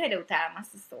karcsú. Jaj, de utálom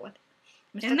azt a szót.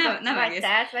 Most Én akkor nem vagy egész.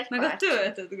 telt, vagy Meg karcsú. a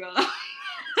töltött galamb.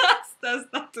 azt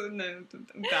nem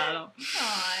utálom.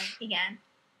 Igen.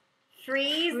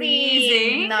 Freezing.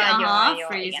 Freezing. Nagyon Aha, jó.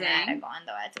 freezing. Igen, erre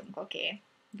gondoltunk, oké.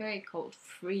 Very cold.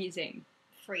 Freezing.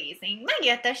 Freezing.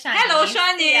 Megjött a Sanyi. Hello,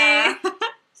 Sanyi! Szia!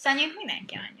 Sanyit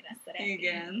mindenki annyira szereti.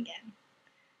 Igen.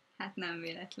 Hát nem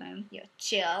véletlen. Jó,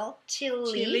 chill.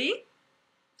 Chili. Chili.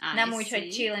 Nem úgy, hogy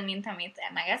chili, mint amit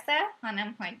megeszel,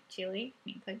 hanem, hogy chili,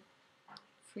 mint hogy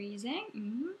Freezing.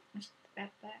 Mm-hmm. most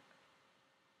pepper.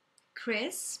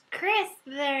 Crisp. Crisp,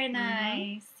 very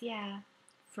nice. Yeah.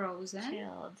 Frozen.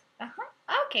 Chilled. Aha.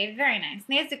 Okay, very nice.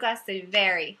 Nézzük azt, hogy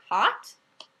very hot.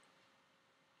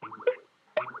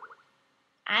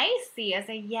 Icy, az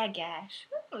egy jeges.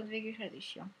 Az végülis ez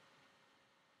is jó.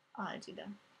 Algida.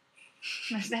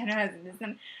 Most erről az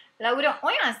nem. Laura,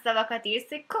 olyan szavakat írsz,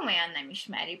 hogy komolyan nem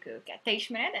ismerjük őket. Te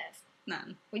ismered ezt?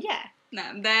 Nem. Ugye?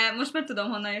 Nem, de most már tudom,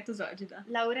 honnan jött az algida.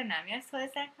 Laura, nem jössz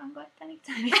hozzá hangot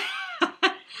tanítani?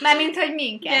 Mármint, hogy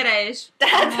minket. Gyere is.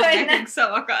 Tehát, Mondd hogy nekünk nem.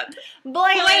 szavakat.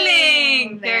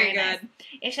 Boiling! Very nice. good.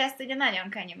 És ezt ugye nagyon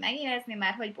könnyű megérezni,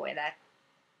 mert hogy boiler.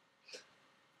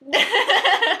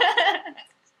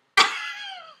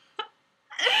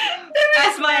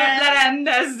 Ezt már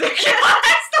lerendezzük.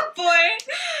 Ezt a point.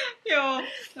 Jó.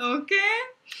 Oké.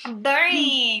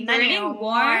 Burning! Burning, Nagyon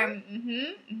warm. warm.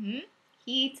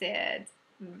 Heated.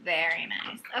 Very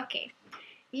nice. Okay.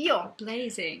 Jó.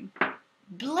 Blazing.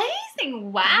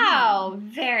 Blazing!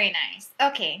 Wow! Very nice.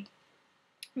 Okay.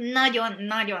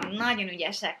 Nagyon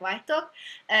ügyesek vagytok.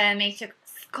 Még csak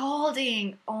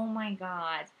scalding. Oh my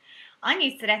god.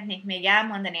 Annyit szeretnék még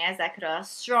elmondani ezekről a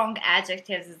strong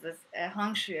adjectives, az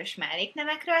hangsúlyos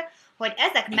melléknevekről, hogy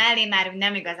ezek mellé már úgy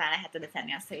nem igazán lehet oda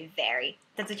tenni azt, hogy very.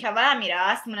 Tehát, hogyha valamire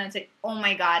azt mondod, hogy oh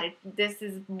my god, this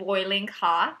is boiling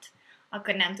hot,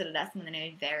 akkor nem tudod azt mondani,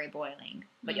 hogy very boiling.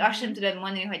 Vagy azt sem tudod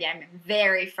mondani, hogy I'm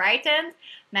very frightened,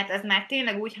 mert az már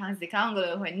tényleg úgy hangzik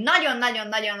angolul, hogy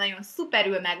nagyon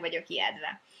szuperül meg vagyok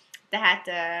ijedve. Tehát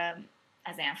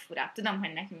ez ilyen fura. Tudom,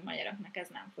 hogy nekünk magyaroknak ez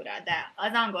nem fura, de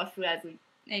az angol fura az úgy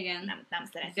Igen. nem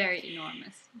szeretjük. Very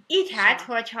enormous. Így hát,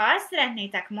 hogyha azt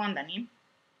szeretnétek mondani,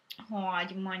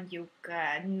 hogy mondjuk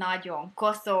nagyon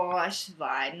koszos,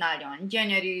 vagy nagyon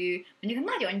gyönyörű, mondjuk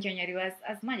a nagyon gyönyörű,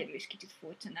 az magyarul is kicsit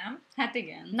furcsa, nem? Hát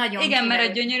igen. Nagyon igen, mert a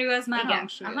kimerül. gyönyörű az már Igen,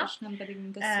 hangsúlyos, aha. nem pedig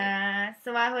mint a szép.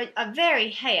 Szóval, hogy a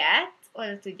very helyett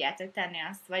oda tudjátok tenni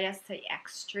azt, vagy azt, hogy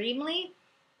extremely,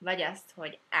 vagy azt,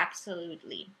 hogy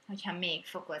absolutely, hogyha még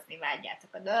fokozni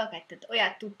vágyjátok a dolgokat, tehát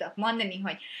olyat tudtak mondani,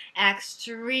 hogy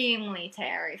extremely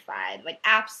terrified, vagy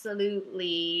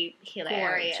absolutely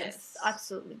hilarious, Gorgeous.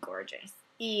 absolutely gorgeous.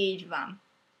 Így van.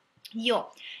 Jó.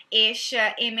 És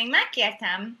én még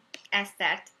megkértem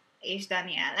Esztert és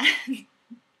Daniellát,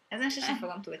 ezen sosem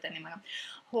fogom túltenni magam,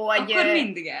 hogy... Akkor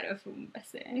mindig erről fogunk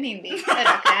beszélni. Mindig,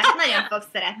 örökre. Nagyon fogsz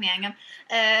szeretni engem.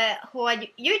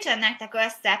 Hogy gyűjtsen nektek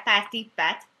össze pár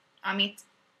tippet, amit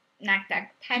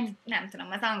nektek, hát nem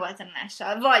tudom, az angol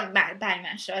tanulással, vagy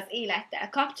bármással az élettel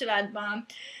kapcsolatban,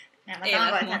 nem, az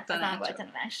angol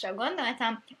tanulással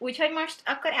gondoltam. Úgyhogy most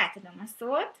akkor átadom a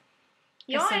szót.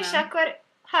 Jó, Köszönöm. és akkor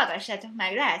hallgassátok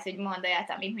meg, lehet, hogy mond olyat,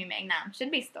 amit mi még nem. Sőt,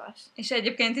 biztos. És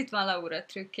egyébként itt van Laura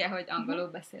trükkje, hogy angolul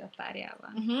beszél a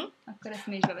párjával. Akkor ezt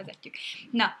mi is bevezetjük.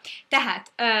 Na,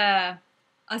 tehát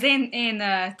az én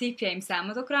tippjeim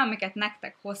számotokra, amiket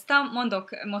nektek hoztam,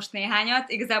 mondok most néhányat,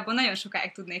 igazából nagyon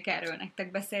sokáig tudnék erről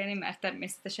nektek beszélni, mert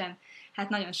természetesen hát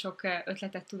nagyon sok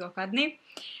ötletet tudok adni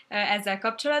ezzel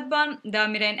kapcsolatban, de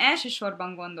amire én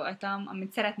elsősorban gondoltam,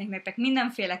 amit szeretnék nektek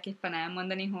mindenféleképpen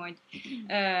elmondani, hogy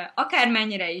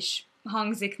akármennyire is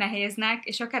hangzik nehéznek,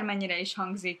 és akármennyire is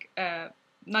hangzik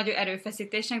nagy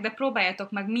erőfeszítésnek, de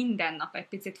próbáljatok meg minden nap egy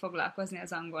picit foglalkozni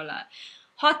az angollal.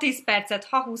 Ha 10 percet,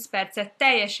 ha 20 percet,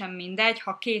 teljesen mindegy,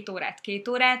 ha 2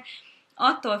 órát,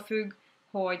 attól függ,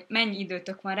 hogy mennyi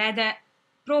időtök van rá, de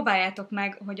próbáljátok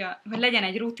meg, hogy legyen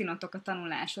egy rutinotok a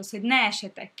tanuláshoz, hogy ne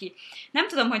esetek ki. Nem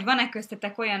tudom, hogy van-e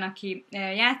köztetek olyan, aki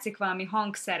játszik valami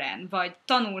hangszeren, vagy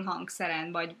tanul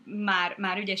hangszeren, vagy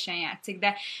már ügyesen játszik,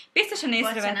 de biztosan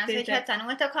észrevettétek... Bocsánat, hogyha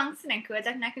tanultok hangszeren,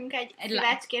 küldtek nekünk egy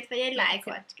szívecskét, vagy egy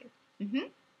lájkot.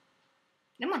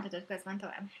 De mondhatod közben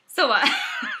tovább. Szóval,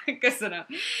 köszönöm.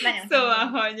 Benyomtam. Szóval,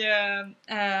 hogy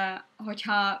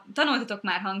hogyha tanultatok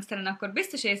már hangszeren, akkor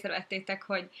biztos észrevettétek,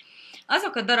 hogy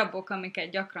azok a darabok,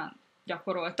 amiket gyakran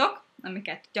gyakoroltok,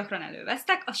 amiket gyakran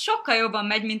elővesztek, az sokkal jobban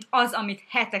megy, mint az, amit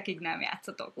hetekig nem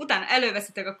játszotok. Utána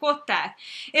előveszitek a kottát,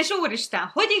 és úristen,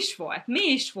 hogy is volt? Mi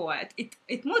is volt?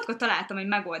 Itt múltkor találtam egy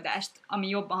megoldást, ami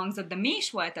jobban hangzott, de mi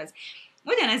is volt ez?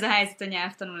 Ugyanez a helyzet a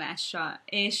nyelvtanulással,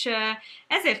 és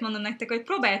ezért mondom nektek, hogy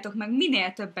próbáljátok meg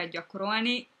minél többet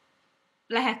gyakorolni,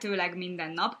 lehetőleg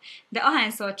minden nap, de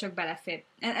ahányszor csak belefér.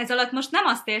 Ez alatt most nem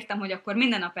azt értem, hogy akkor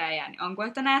minden nap eljárni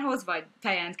angoltanárhoz, vagy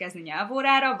feljelentkezni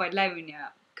nyelvórára, vagy leülni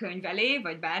a könyv elé,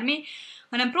 vagy bármi,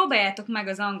 hanem próbáljátok meg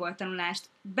az angol tanulást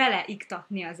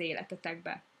beleiktatni az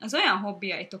életetekbe. Az olyan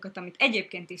hobbiaitokat, amit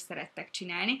egyébként is szerettek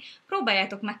csinálni,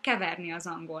 próbáljátok meg keverni az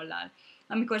angollal.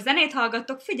 Amikor zenét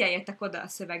hallgattok, figyeljetek oda a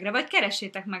szövegre, vagy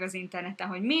keressétek meg az interneten,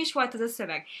 hogy mi is volt ez a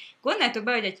szöveg. Gondoljatok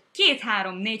be, hogy egy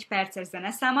 2-3-4 perces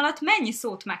zeneszám alatt mennyi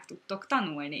szót meg tudtok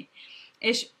tanulni.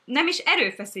 És nem is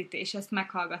erőfeszítés ezt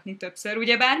meghallgatni többször,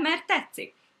 ugyebár, mert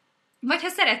tetszik. Vagy ha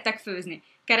szerettek főzni,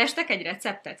 kerestek egy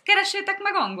receptet, keressétek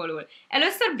meg angolul.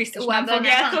 Először biztos nem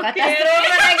fogjátok érteni.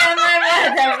 Nekem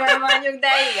már ebből mondjuk, de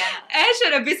igen.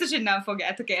 Elsőre biztos, hogy nem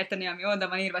fogjátok érteni, ami oda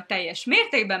van írva teljes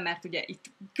mértékben, mert ugye itt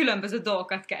különböző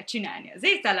dolgokat kell csinálni az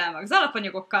étellel, meg az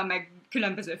alapanyagokkal, meg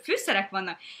különböző fűszerek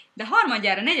vannak, de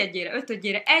harmadjára, negyedjére,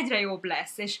 ötödjére egyre jobb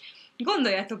lesz, és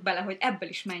gondoljatok bele, hogy ebből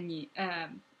is mennyi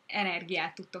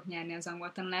energiát tudtok nyerni az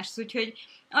angol tanuláshoz, úgyhogy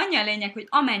annyi a lényeg, hogy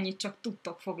amennyit csak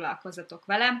tudtok, foglalkozzatok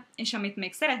vele, és amit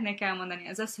még szeretnék elmondani,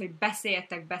 az az, hogy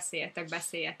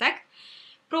beszéljetek.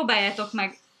 Próbáljátok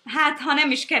meg, hát ha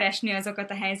nem is keresni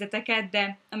azokat a helyzeteket,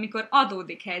 de amikor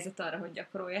adódik helyzet arra, hogy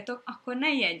gyakoroljatok, akkor ne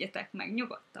ijedjetek meg,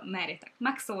 nyugodtan merjetek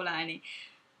megszólalni,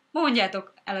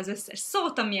 mondjátok el az összes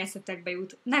szót, ami eszetekbe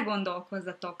jut, ne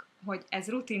gondolkozzatok, hogy ez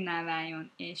rutinná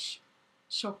váljon, és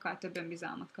sokkal több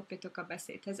önbizalmat kapjatok a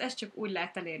beszédhez. Ezt csak úgy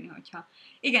lehet elérni, hogyha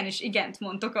igenis igent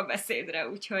mondtok a beszédre,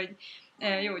 úgyhogy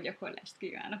jó gyakorlást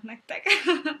kívánok nektek!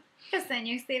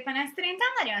 Köszönjük szépen, ez szerintem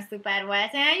nagyon szuper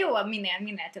volt. Olyan jó,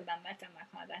 minél több embert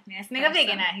meghallgatni ezt. Még Persze. a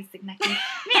végén elhiszik nekünk.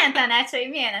 Milyen tanácsai,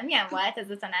 milyen volt ez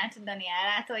a tanács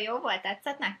Daniellától? Jó volt?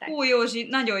 Tetszett nektek? Józsi,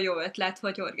 nagyon jó ötlet,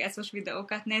 hogy orgászos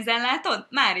videókat nézel, látod?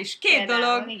 Már is két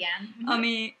dolog, igen.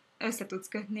 ami össze tudsz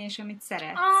kötni, és amit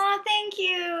szeretsz. Oh, thank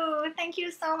you! Thank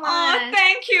you so much! Oh,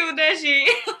 thank you, Dezsi!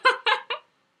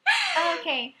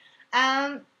 Okay.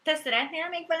 Te szeretnél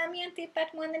még valamilyen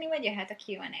tippet mondani, vagy jöhet a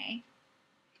Q&A?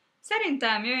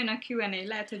 Szerintem jöjjön a Q&A,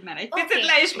 lehet, hogy már egy Oké. picit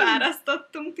le is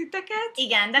választottunk titeket.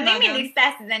 Igen, de még Nagyon. mindig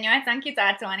 118-an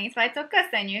kitartóan itt vagytok,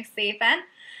 köszönjük szépen!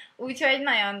 Úgyhogy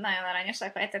nagyon-nagyon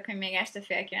aranyosak vagytok, hogy még este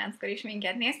 8:30-kor is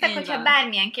minket néztek. Így Hogyha van.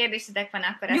 bármilyen kérdésetek van,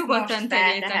 akkor ezt Nyugodtan most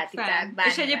tegyétek feltehetitek fel. bármivel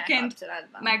És egyébként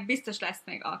kapcsolatban. meg biztos lesz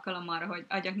még alkalom arra, hogy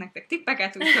adjak nektek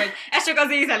tippeket, úgyhogy ez csak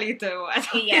az ízelítő volt.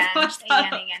 Igen, amit most igen,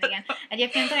 hallottatok. igen.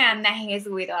 Egyébként olyan nehéz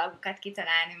új dolgokat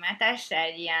kitalálni, mert ez se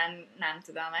egy ilyen, nem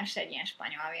tudom, ez se egy ilyen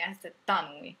spanyol viasz, tehát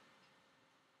tanulj.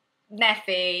 Ne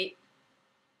félj.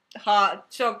 Ha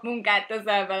sok munkát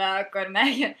teszel vele, akkor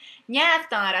megjön.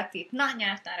 Nyelvtanra tipp. Na,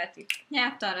 nyelvtanra tipp.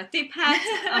 Nyelvtanra tipp, hát,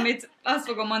 amit azt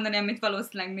fogom mondani, amit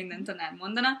valószínűleg minden tanár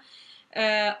mondana,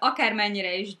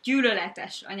 akármennyire is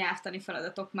gyűlöletes a nyelvtani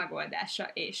feladatok megoldása,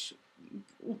 és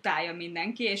utálja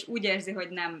mindenki, és úgy érzi, hogy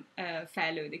nem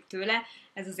fejlődik tőle,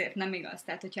 ez azért nem igaz.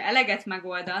 Tehát, hogyha eleget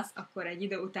megoldasz, akkor egy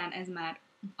idő után ez már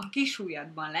a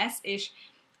kisúlyadban lesz, és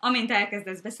amint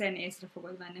elkezdesz beszélni, észre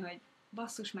fogod venni, hogy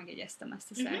basszus, megjegyeztem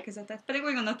ezt a szerkezetet. Pedig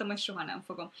úgy gondoltam, hogy soha nem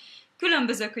fogom.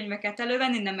 Különböző könyveket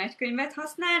elővenni, nem egy könyvet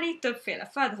használni, többféle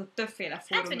feladatot, többféle Hát,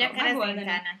 fórumon vagy akár az megoldani.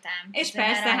 interneten. És Ez már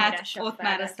persze, annyira hát sok ott már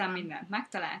feladat aztán van. mindent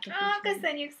megtaláltok.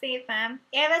 Köszönjük szépen!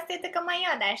 Élveztétek a mai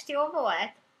adást? Jó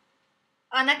volt?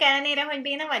 Annak ellenére, hogy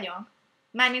béna vagyok?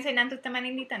 Mármint, hogy nem tudtam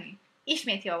elindítani?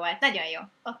 Ismét jó volt. Nagyon jó.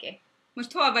 Oké.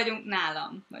 Most hol vagyunk?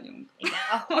 Nálam vagyunk. Igen,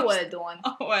 a Holdon. A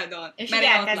Holdon. És Mert így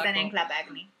én ott elkezdenénk lakom.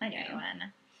 lebegni. Nagyon Igen. jó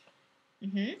lenne.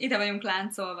 Uh-huh. Ide vagyunk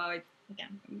láncolva, hogy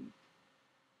Igen.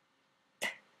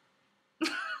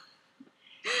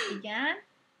 Igen.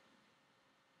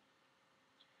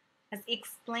 Az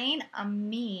explain, a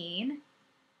mean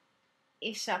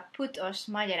és a putos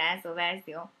magyarázó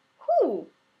verzió.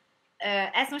 Hú!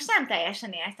 Ezt most nem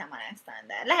teljesen értem,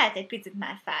 Alexander. Lehet egy picit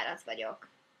már fáradt vagyok.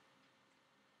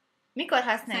 Mikor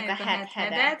használjuk a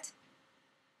head-headet?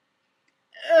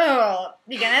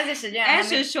 Igen, ez is egy olyan...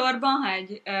 Elsősorban, ha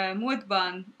egy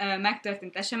múltban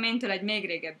megtörtént eseménytől egy még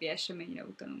régebbi eseményre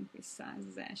utalunk vissza, ez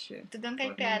az első. Tudunk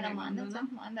egy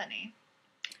példamondatot mondani?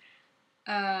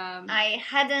 Um, I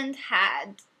hadn't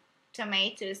had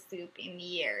tomato soup in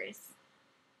years.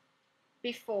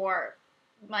 Before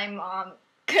my mom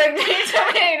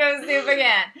Congratulations, Steve,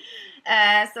 again.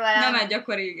 Szóval... Nem egy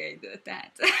gyakori igeidő,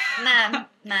 tehát.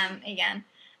 Nem, igen.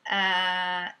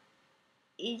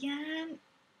 Igen.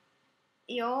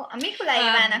 Jó, a Mikulai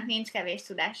Évának nincs kevés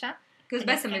tudása.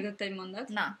 Közben eszembe jutott egy mondat.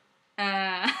 Na.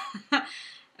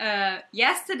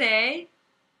 Yesterday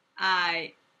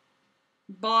I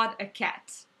bought a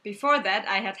cat. Before that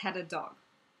I had a dog.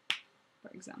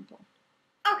 For example.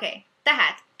 Oké,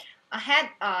 tehát a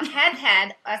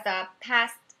had az a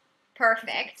past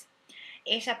perfect,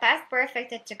 és a past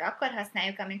perfectet csak akkor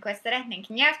használjuk, amikor szeretnénk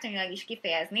nyelvtanilag is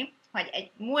kifejezni, hogy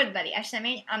egy múltbeli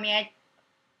esemény, ami egy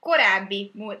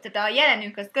korábbi tehát a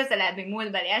jelenünkhöz közelebbi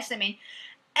múltbeli esemény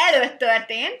előtt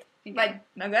történt, igen. vagy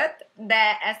mögött,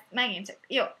 de ezt megint csak...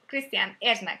 Jó, Krisztián,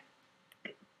 értsd meg!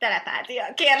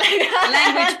 Telepátia, kérlek! A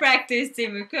Language Practice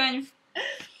című könyv.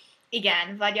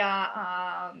 Igen, vagy a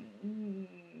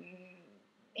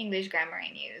English Grammar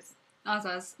in Use.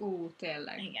 Azaz,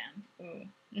 tényleg. Igen.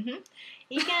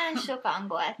 Igen, sok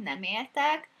angolt nem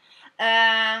értek.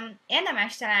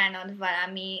 Érdemes találnod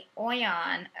valami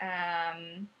olyan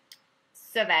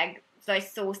szöveg, vagy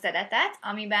szószedetet,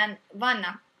 amiben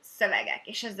vannak szövegek,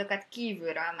 és azokat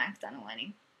kívülről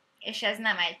megtanulni. És ez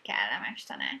nem egy kellemes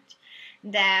tanács.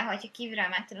 De hogyha kívülről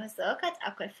megtanulsz dolgokat,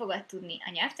 akkor fogod tudni a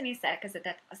nyelvtani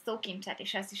szerkezetet, a szókincset,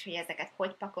 és azt is, hogy ezeket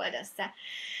hogy pakold össze.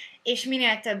 És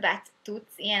minél többet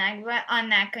tudsz ilyenekből,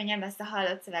 annál könnyebb lesz a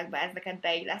hallott szövegbe ezeket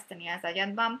beilleszteni az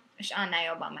agyadban, és annál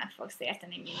jobban meg fogsz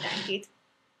érteni mindenkit.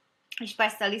 És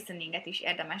persze a listeninget is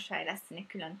érdemes fejleszteni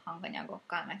külön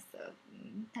hanganyagokkal, meg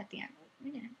tehát ilyen,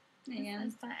 ugye? Igen.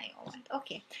 Ez talán jó volt.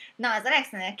 Oké. Na, az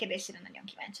Alexander kérdésére nagyon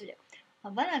kíváncsi vagyok.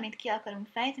 Ha valamit ki akarunk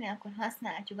fejteni, akkor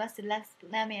használhatjuk azt, hogy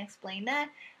let me explain that.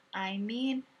 I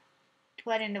mean,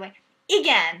 put in the way.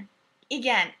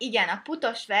 Igen, a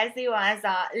putos verzió az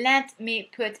a let me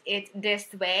put it this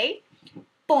way.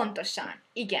 Pontosan.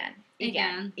 Igen.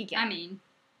 I mean.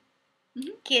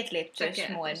 Két lépcsős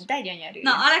mód, de gyönyörű.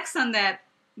 Na, Alexander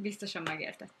biztosan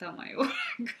megértette a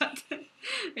majókat,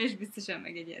 és biztosan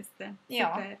megjegyezte. Jó.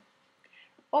 Szuper.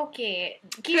 Oké.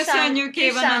 Köszönjük,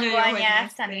 Éva, nagyon jó, hogy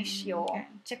nyelvtan is jó. Okay.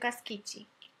 Csak az kicsi.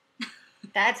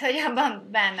 Tehát, hogy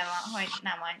abban benne van, hogy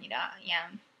nem annyira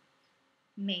ilyen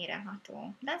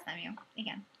mélyreható. De az nem jó.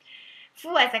 Igen.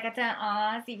 Fú, ezeket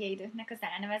az igéidőknek az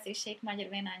elnevezését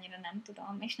magyarul én annyira nem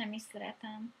tudom, és nem is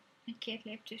szeretem. Egy két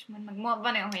lépcsős mód, meg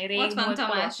van olyan, hogy rég ott van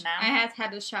Tamás. nem. I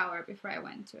had a shower before I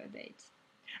went to a date.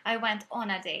 I went on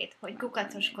a date, hogy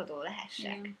kukacoskodó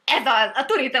lehessek. Igen. Ez az! A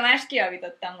Turi Tamást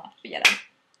kijavítottam ma, figyelem.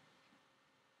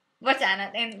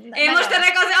 Bocsánat, Én most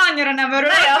ennek azért annyira nem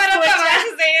örülök, nagyon mert a furcsa. Tamás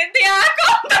az én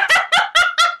diákom.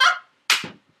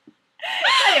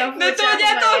 Nagyon De furcsa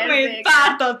tudjátok mit? érzéke.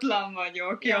 Pártatlan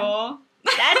vagyok, jó?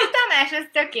 Tehát a Tamás, ez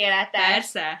tökéletes.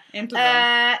 Persze, én tudom.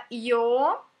 Jó.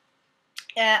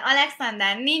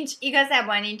 Alexander,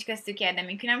 igazából nincs köztük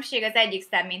érdemi különbség, az egyik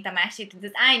szebb, mint a másik.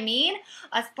 Az I mean,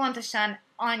 az pontosan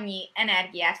annyi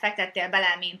energiát fektettél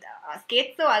bele, mint az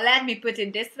két szó, a let me put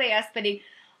it this way, az pedig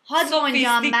hadd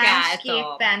mondjam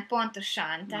másképpen,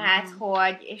 pontosan. Tehát,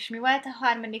 hogy, és mi volt a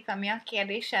harmadik, ami a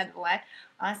kérdésed volt?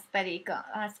 Az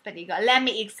pedig a let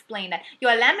me explain that. Jó,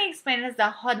 a let me explain that, az a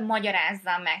hadd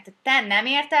magyarázzam meg. Tehát te nem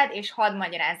érted, és hadd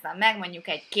magyarázzam meg, mondjuk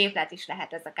egy képlet is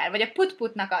lehet ez akár, vagy a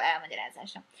put-putnak a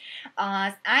elmagyarázása.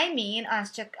 Az I mean,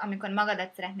 az csak amikor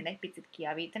magadat szeretnéd egy picit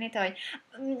kijavítani, tehát, hogy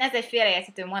ez egy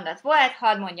félreérthető mondat volt,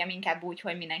 hadd mondjam inkább úgy,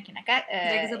 hogy mindenkinek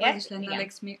de igazából ez is lenne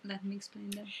let me explain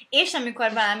that. És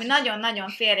amikor valami nagyon-nagyon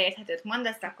félreérthetőt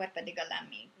mondasz, akkor pedig a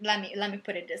let me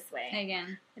put it this way.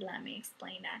 Igen. Let me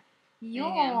explain that.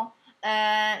 Jó.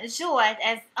 Zsolt,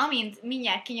 ez amint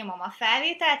mindjárt kinyomom a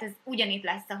felvételt, ez ugyanitt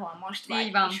lesz, ahol most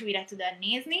vagy, és újra tudod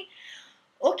nézni.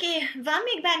 Oké, van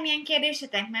még bármilyen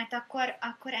kérdésetek, mert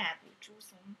akkor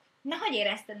elbúcsúzunk. Na, hogy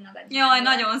érezted magad? Jaj,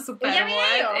 nagyon szuper ugye,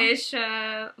 volt, jó? és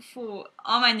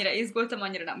amennyire izgultam,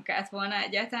 annyira nem kellett volna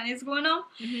egyáltalán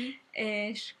izgulnom,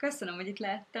 és köszönöm, hogy itt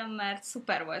lehettem, mert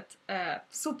szuper volt,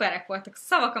 szuperek voltak a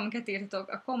szavak, amiket írtatok,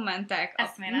 a kommentek,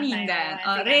 minden,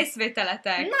 volt, a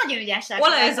részvételetek. Nagyon ügyesek.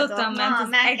 Olajozottan ment,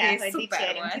 az egész hogy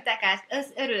szuper volt. Titeket.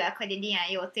 Örülök, hogy egy ilyen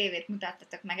jó tévét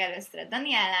mutattatok meg először a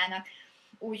Daniellának,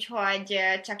 úgyhogy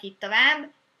csak itt tovább.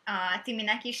 A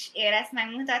Timinek is érez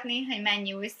megmutatni, hogy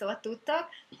mennyi új szót tudtok.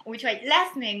 Úgyhogy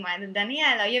lesz még majd a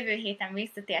Daniella, a jövő héten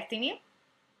visszatér Timi,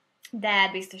 de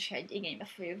biztos, hogy igénybe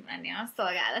fogjuk venni a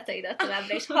szolgálataidat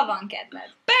továbbra, és ha van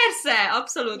kedved. Persze,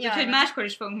 abszolút, Jaj, úgyhogy máskor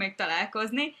is fogunk még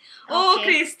találkozni. Okay.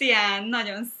 Krisztián,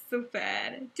 nagyon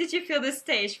szuper. Did you feel the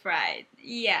stage fright?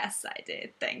 Yes, I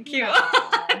did. Thank you. No.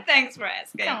 Thanks for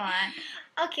asking. Come on.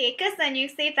 Oké, köszönjük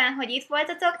szépen, hogy itt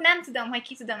voltatok. Nem tudom, hogy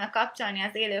ki tudom kapcsolni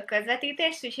az élő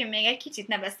közvetítést, úgyhogy még egy kicsit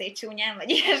ne beszélj csúnyán, vagy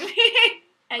ilyesmi.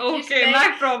 Oké,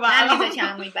 megpróbálom. Nem, mint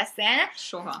hogyha amúgy beszélne.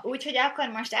 Soha. Úgyhogy akkor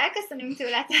most elköszönünk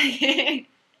tőletek,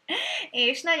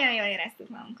 és nagyon jól éreztük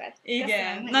magunkat.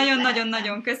 Igen,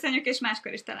 nagyon-nagyon-nagyon köszönjük, és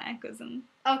máskor is találkozunk.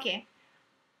 Oké.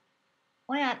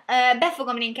 Olyan, be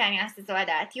fogom linkelni azt az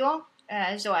oldalt, jó?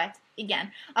 Zsolt,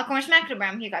 igen. Akkor most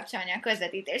megpróbálom kikapcsolni a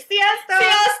közvetítést. Sziasztok!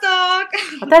 Sziasztok!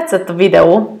 Ha tetszett a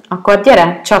videó, akkor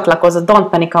gyere, csatlakozz a Don't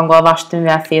Panic Angol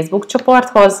Vastöművel Facebook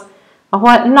csoporthoz,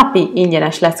 ahol napi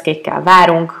ingyenes leckékkel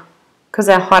várunk,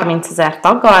 közel 30 000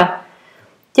 taggal.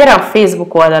 Gyere a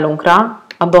Facebook oldalunkra,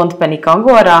 a Don't Panic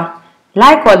Angolra,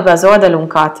 lájkold be az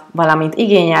oldalunkat, valamint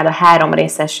igényeld a 3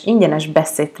 részes ingyenes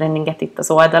beszédtréninget itt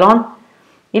az oldalon,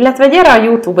 illetve gyere a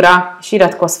YouTube-ra, és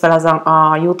iratkozz fel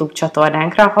a YouTube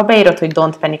csatornánkra, ha beírod, hogy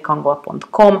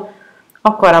don'tpanicangol.com,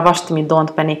 akkor a Vastimi Don't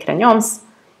Panicre nyomsz,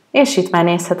 és itt már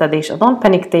nézheted is a Don't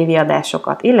Panic TV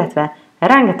adásokat, illetve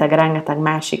rengeteg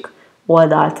másik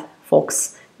oldalt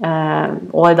fogsz,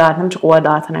 nem csak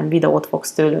oldalt, hanem videót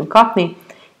fogsz tőlünk kapni,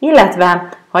 illetve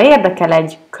ha érdekel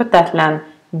egy kötetlen,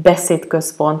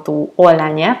 beszédközpontú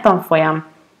online nyelvtanfolyam,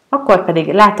 akkor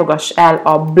pedig látogass el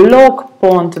a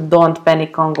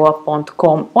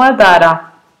blog.don'tpanicangol.com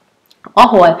oldalra,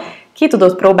 ahol ki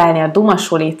tudod próbálni a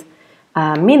Dumasulit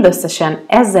mindösszesen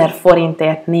 1000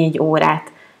 forintért 4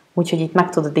 órát, úgyhogy itt meg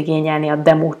tudod igényelni a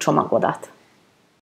demo csomagodat.